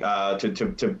efficiently,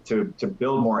 to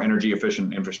build more energy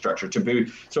efficient infrastructure.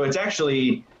 So it's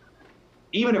actually,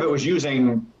 even if it was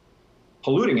using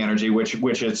polluting energy, which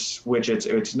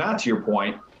it's not, to your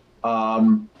point,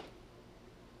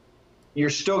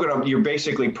 you're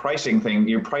basically pricing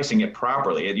it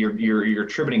properly. You're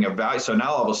attributing a value. So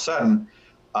now all of a sudden,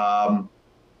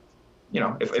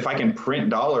 if I can print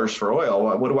dollars for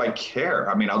oil, what do I care?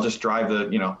 I mean, I'll just drive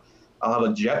I'll have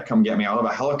a jet come get me. I'll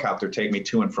have a helicopter take me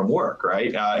to and from work,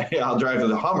 right? I'll drive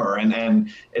the Hummer, and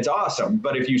it's awesome.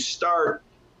 But if you start,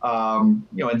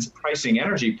 pricing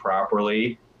energy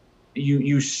properly,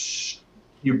 you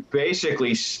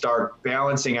basically start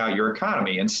balancing out your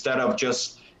economy instead of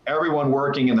just everyone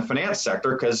working in the finance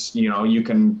sector, because you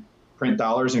can print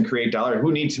dollars and create dollars.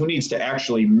 Who needs to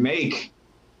actually make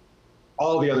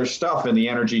all the other stuff in the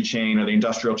energy chain or the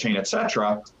industrial chain, et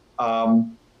cetera?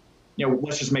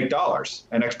 Let's just make dollars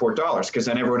and export dollars, because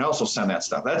then everyone else will send that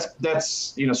stuff.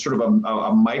 That's sort of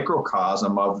a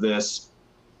microcosm of this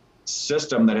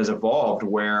system that has evolved,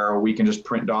 where we can just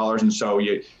print dollars, and so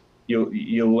you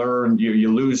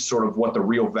lose sort of what the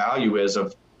real value is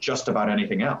of just about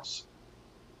anything else.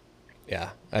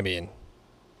 Yeah, I mean,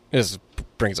 this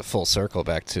brings a full circle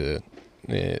back to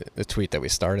the tweet that we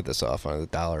started this off on. The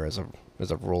dollar as a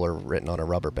ruler written on a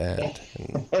rubber band.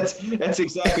 That's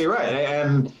exactly right.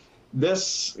 And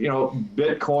this,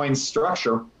 Bitcoin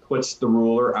structure puts the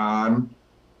ruler on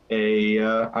a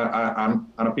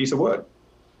piece of wood.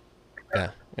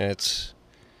 Yeah,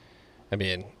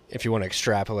 if you want to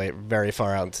extrapolate very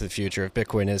far out into the future, if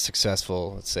Bitcoin is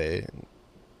successful, let's say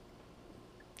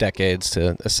decades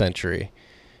to a century,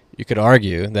 you could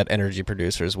argue that energy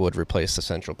producers would replace the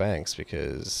central banks,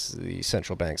 because the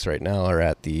central banks right now are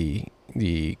at the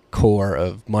core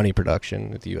of money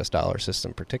production, the U.S. dollar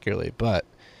system particularly. But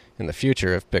in the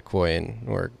future, if Bitcoin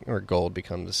or gold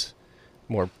becomes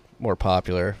more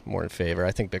popular, more in favor,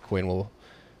 I think Bitcoin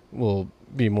will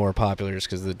be more popular just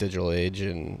because of the digital age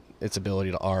and its ability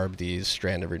to arb these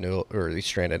stranded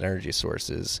energy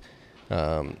sources.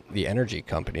 The energy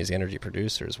companies, the energy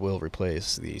producers, will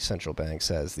replace the central banks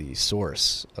as the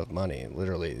source of money,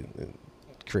 literally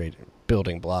create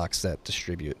building blocks that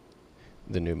distribute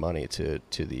the new money to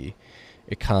the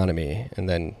economy. And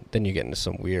then you get into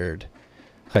some weird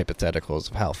hypotheticals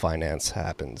of how finance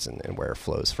happens and where it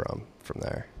flows from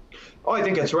there. Oh, I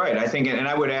think that's right. I think, and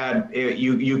I would add,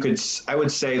 I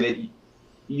would say that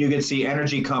you could see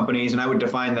energy companies, and I would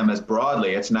define them as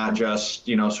broadly. It's not just,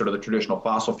 sort of the traditional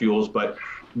fossil fuels, but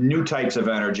new types of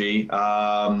energy,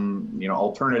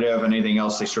 alternative and anything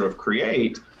else they sort of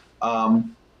create.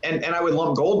 And I would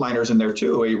lump gold miners in there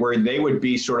too, where they would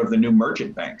be sort of the new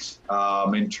merchant banks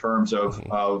in terms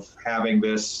of having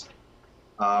this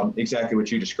exactly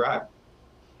what you described.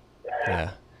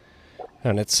 Yeah.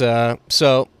 And it's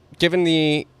so given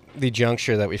the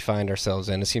juncture that we find ourselves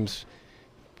in, it seems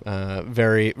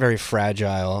very, very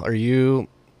fragile. Are you,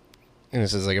 and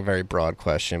this is like a very broad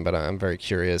question, but I'm very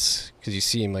curious because you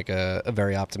seem like a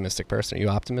very optimistic person. Are you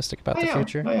optimistic about the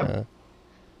future? I am.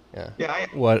 Yeah.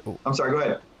 I'm sorry, go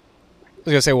ahead. I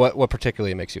was going to say, what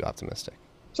particularly makes you optimistic?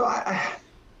 So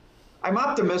I'm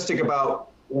optimistic about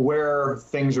where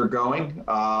things are going.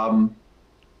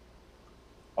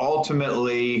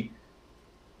 Ultimately,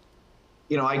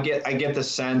 I get the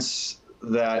sense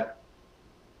that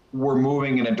we're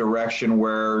moving in a direction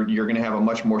where you're going to have a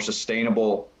much more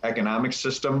sustainable economic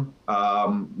system.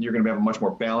 You're going to have a much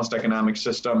more balanced economic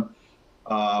system.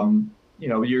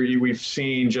 We've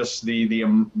seen just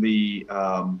the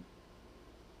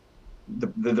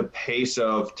pace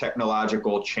of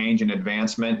technological change and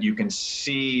advancement. You can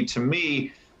see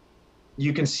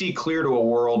clear to a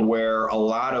world where a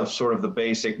lot of sort of the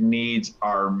basic needs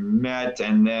are met,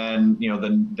 and then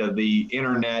the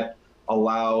internet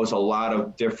allows a lot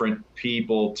of different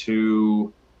people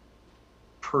to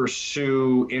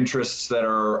pursue interests that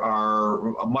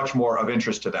are much more of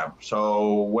interest to them.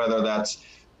 So whether that's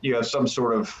some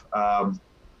sort of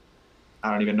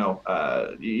I don't even know.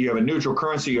 You have a neutral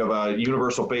currency, you have a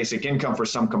universal basic income for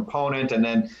some component, and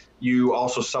then you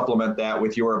also supplement that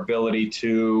with your ability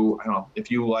to, I don't know,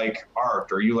 if you like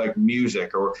art or you like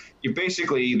music, or you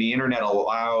basically, the internet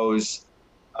allows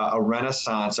a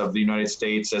renaissance of the United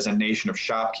States as a nation of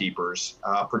shopkeepers,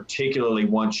 particularly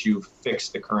once you fix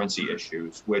the currency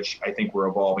issues, which I think we're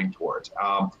evolving towards.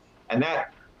 And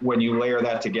that, when you layer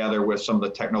that together with some of the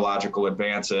technological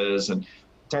advances and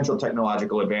potential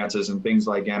technological advances in things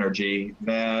like energy,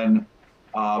 then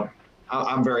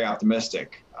I'm very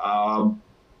optimistic.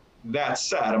 That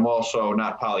said, I'm also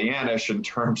not Pollyannish in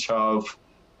terms of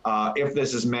if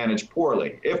this is managed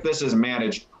poorly. If this is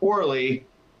managed poorly,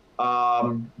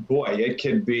 boy, it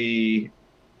could be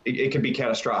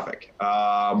catastrophic.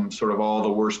 Sort of all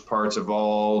the worst parts of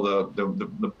all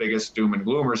the biggest doom and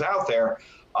gloomers out there,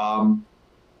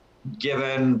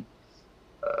 given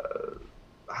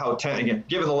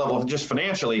given the level of, just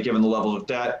financially, given the level of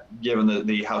debt, given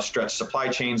the how stretched supply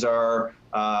chains are,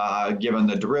 given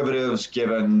the derivatives,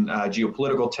 given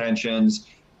geopolitical tensions.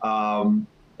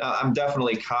 I'm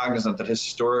definitely cognizant that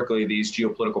historically these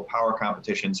geopolitical power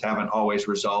competitions haven't always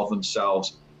resolved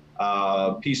themselves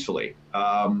peacefully.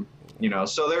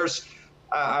 So there's,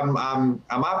 I'm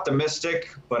optimistic,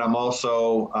 but I'm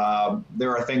also,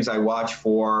 there are things I watch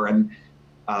for, and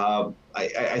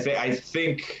I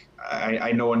think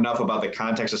I know enough about the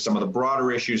context of some of the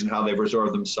broader issues and how they've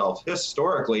resolved themselves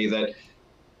historically that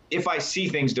if I see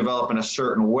things develop in a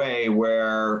certain way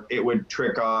where it would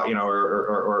trigger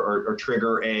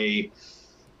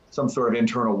some sort of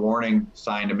internal warning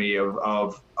sign to me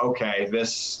of okay,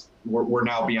 we're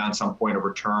now beyond some point of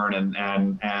return,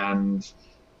 and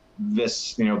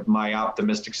this, my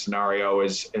optimistic scenario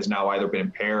has now either been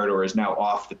impaired or is now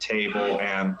off the table.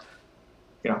 And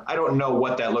I don't know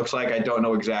what that looks like. I don't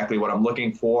know exactly what I'm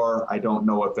looking for. I don't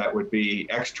know if that would be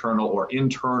external or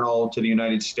internal to the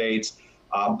United States.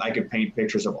 I could paint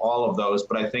pictures of all of those,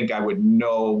 but I think I would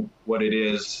know what it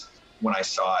is when I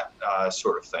saw it,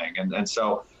 sort of thing. And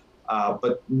so,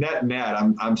 but net,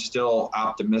 I'm still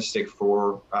optimistic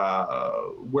for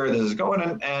where this is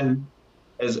going. And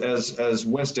as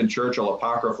Winston Churchill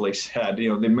apocryphally said, the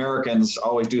Americans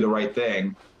always do the right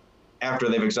thing after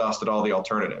they've exhausted all the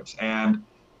alternatives. And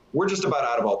we're just about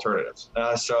out of alternatives.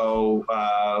 So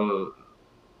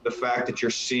the fact that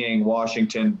you're seeing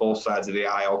Washington, both sides of the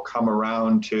aisle, come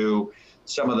around to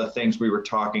some of the things we were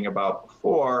talking about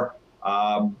before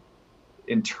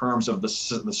in terms of the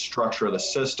structure of the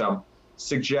system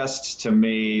suggests to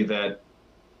me that,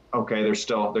 okay, there's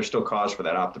still cause for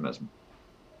that optimism.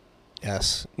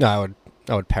 Yes. No,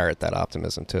 I would parrot that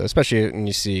optimism too, especially when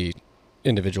you see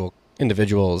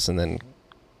individuals and then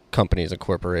companies and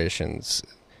corporations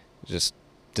just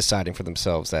deciding for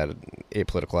themselves that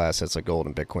apolitical assets like gold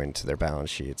and Bitcoin to their balance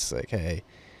sheets, like, hey,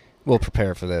 we'll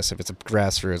prepare for this. If it's a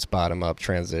grassroots, bottom-up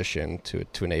transition to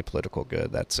an apolitical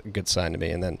good, that's a good sign to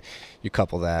me. And then you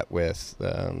couple that with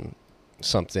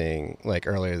something like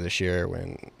earlier this year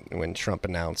when Trump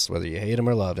announced, whether you hate him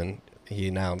or love him, he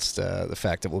announced the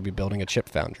fact that we'll be building a chip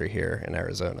foundry here in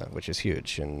Arizona, which is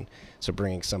huge. And so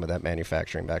bringing some of that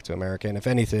manufacturing back to America. And if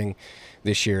anything,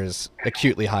 this year has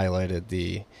acutely highlighted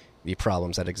the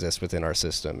problems that exist within our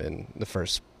system. And the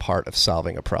first part of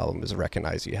solving a problem is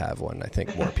recognize you have one. I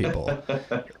think more people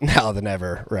now than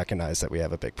ever recognize that we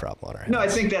have a big problem on our hands. No, I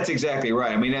think that's exactly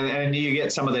right. I mean, and you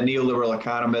get some of the neoliberal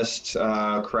economist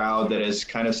crowd that has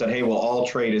kind of said, hey, well, all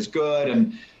trade is good.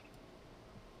 And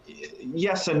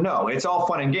yes and no. It's all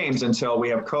fun and games until we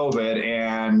have COVID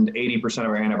and 80% of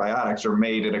our antibiotics are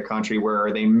made in a country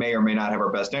where they may or may not have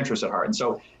our best interests at heart. And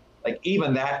so, like,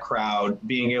 even that crowd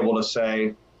being able to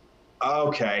say,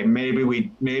 okay, maybe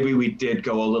we did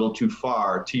go a little too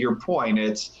far. To your point,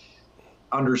 it's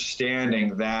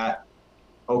understanding that,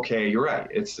 okay, you're right.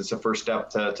 It's a first step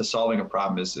to solving a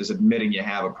problem is admitting you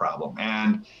have a problem.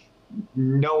 And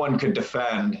no one could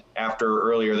defend, after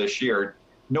earlier this year,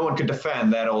 no one could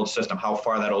defend that old system, how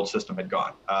far that old system had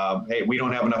gone. Hey, we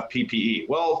don't have enough PPE.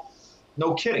 Well,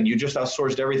 no kidding. You just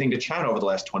outsourced everything to China over the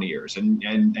last 20 years,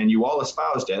 and you all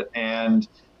espoused it. And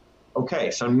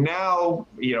okay, so now,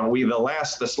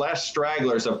 this last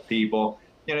stragglers of people,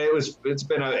 it's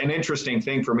been an interesting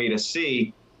thing for me to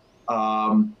see,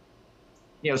 some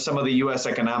of the U.S.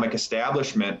 economic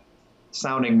establishment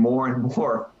sounding more and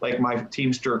more like my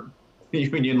Teamster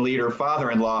union leader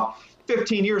father-in-law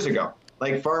 15 years ago,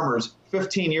 like farmers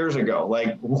 15 years ago,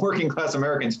 like working class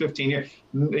Americans 15 years.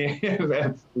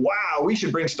 Wow, we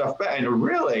should bring stuff back. And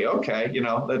really, okay,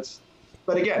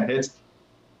 but again,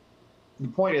 the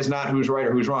point is not who's right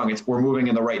or who's wrong. It's we're moving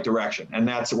in the right direction. And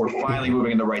we're finally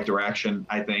moving in the right direction,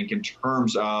 I think, in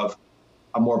terms of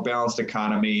a more balanced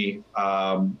economy,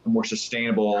 a more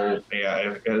sustainable,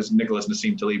 as Nicholas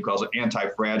Nassim Taleb calls it,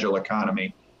 anti-fragile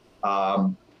economy.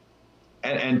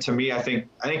 And to me, I think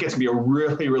it's gonna be a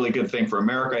really, really good thing for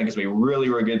America. I think it's gonna be a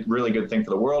really good thing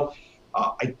for the world.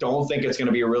 I don't think it's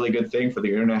gonna be a really good thing for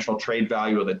the international trade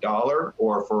value of the dollar,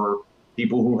 or for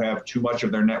people who have too much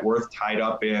of their net worth tied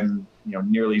up in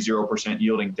nearly 0%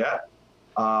 yielding debt.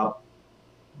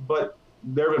 But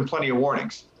there have been plenty of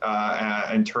warnings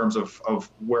in terms of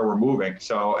where we're moving.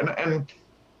 So, and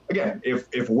again,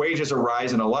 if wages are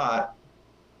rising a lot,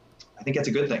 I think that's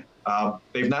a good thing.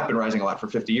 They've not been rising a lot for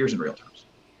 50 years in real terms.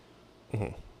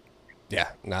 Mm-hmm. Yeah,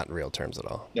 not in real terms at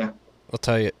all. Yeah.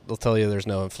 They'll tell you there's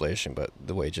no inflation, but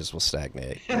the wages will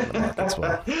stagnate. And the markets will.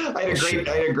 I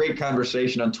had a great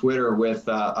conversation on Twitter with,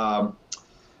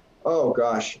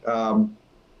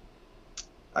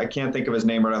 I can't think of his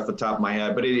name right off the top of my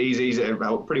head, but he's a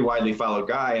pretty widely followed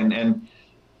guy, and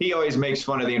he always makes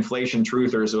fun of the inflation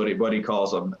truthers, what he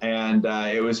calls them. And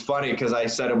it was funny because I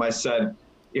said,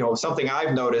 something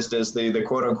I've noticed is the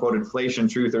quote unquote inflation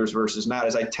truthers versus not,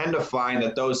 is I tend to find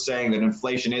that those saying that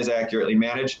inflation is accurately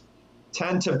managed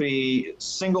tend to be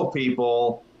single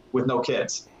people with no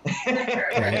kids.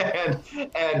 Right.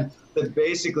 and that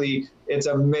basically it's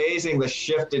amazing the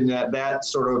shift in that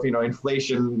sort of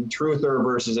inflation truther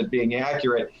versus it being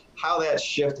accurate, how that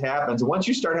shift happens. Once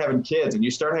you start having kids and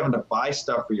you start having to buy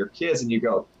stuff for your kids, and you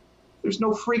go, there's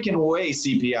no freaking way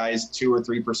CPI is 2 or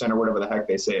 3% or whatever the heck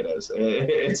they say it is.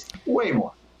 It's way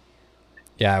more.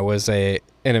 Yeah, I was an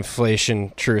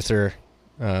inflation truther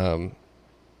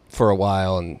for a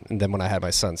while, and then when I had my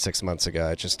son 6 months ago,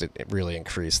 it really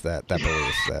increased that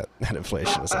belief that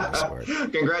inflation is underscored.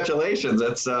 Congratulations!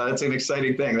 That's an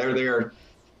exciting thing. They're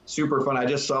super fun. I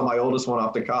just saw my oldest one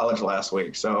off to college last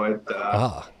week, so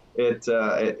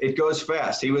it goes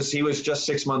fast. He was just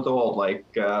 6 months old, like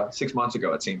 6 months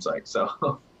ago. It seems like so.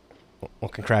 Well,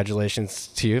 congratulations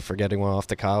to you for getting one off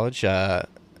to college.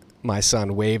 My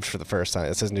son waved for the first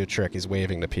time. It's his new trick. He's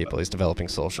waving to people. He's developing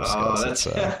social skills.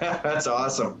 Oh, that's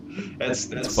awesome. That's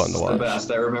fun to watch. The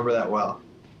best. I remember that well.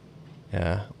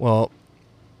 Yeah. Well,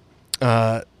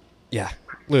 yeah.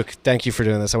 Luke, thank you for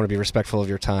doing this. I want to be respectful of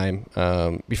your time.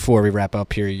 Before we wrap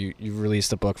up here, you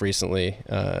released a book recently,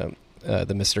 the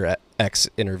Mr. X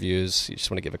interviews. You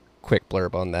just want to give a quick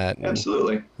blurb on that? And,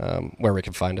 absolutely. Where we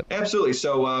can find it? Absolutely.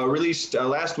 So released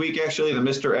last week, actually, the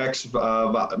Mr. X,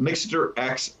 let me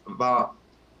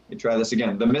try this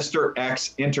again, the Mr.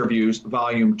 X Interviews,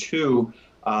 Volume 2,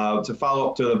 to follow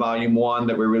up to the Volume 1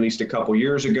 that we released a couple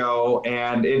years ago.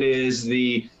 And it is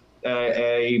a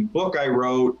book I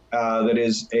wrote that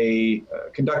is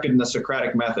conducted in the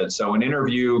Socratic method. So an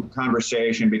interview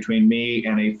conversation between me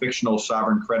and a fictional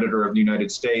sovereign creditor of the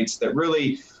United States that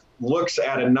really looks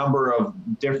at a number of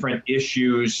different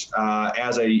issues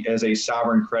as a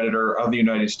sovereign creditor of the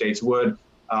United States would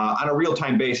on a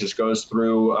real-time basis, goes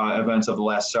through events of the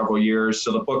last several years.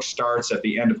 So the book starts at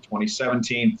the end of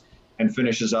 2017 and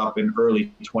finishes up in early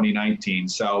 2019.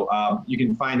 So you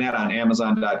can find that on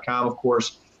Amazon.com, of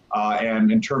course.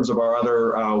 And in terms of our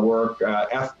other work,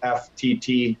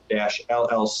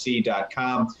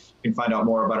 FFTT-LLC.com. You can find out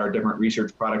more about our different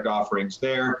research product offerings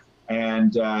there.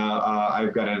 And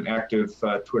I've got an active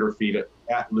Twitter feed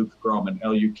at Luke Gromen,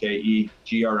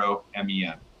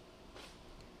 LukeGromen.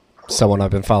 Someone I've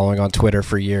been following on Twitter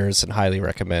for years and highly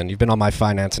recommend. You've been on my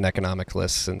finance and economic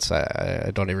list since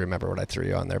I don't even remember what I threw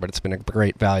you on there, but it's been a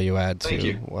great value add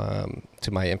to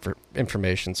my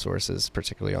information sources,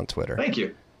 particularly on Twitter. Thank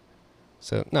you.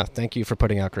 So, no, thank you for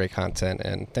putting out great content,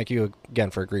 and thank you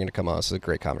again for agreeing to come on. This is a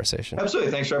great conversation.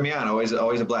 Absolutely. Thanks for having me on. Always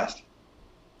a blast.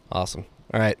 Awesome.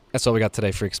 All right. That's all we got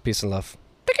today, freaks. Peace and love.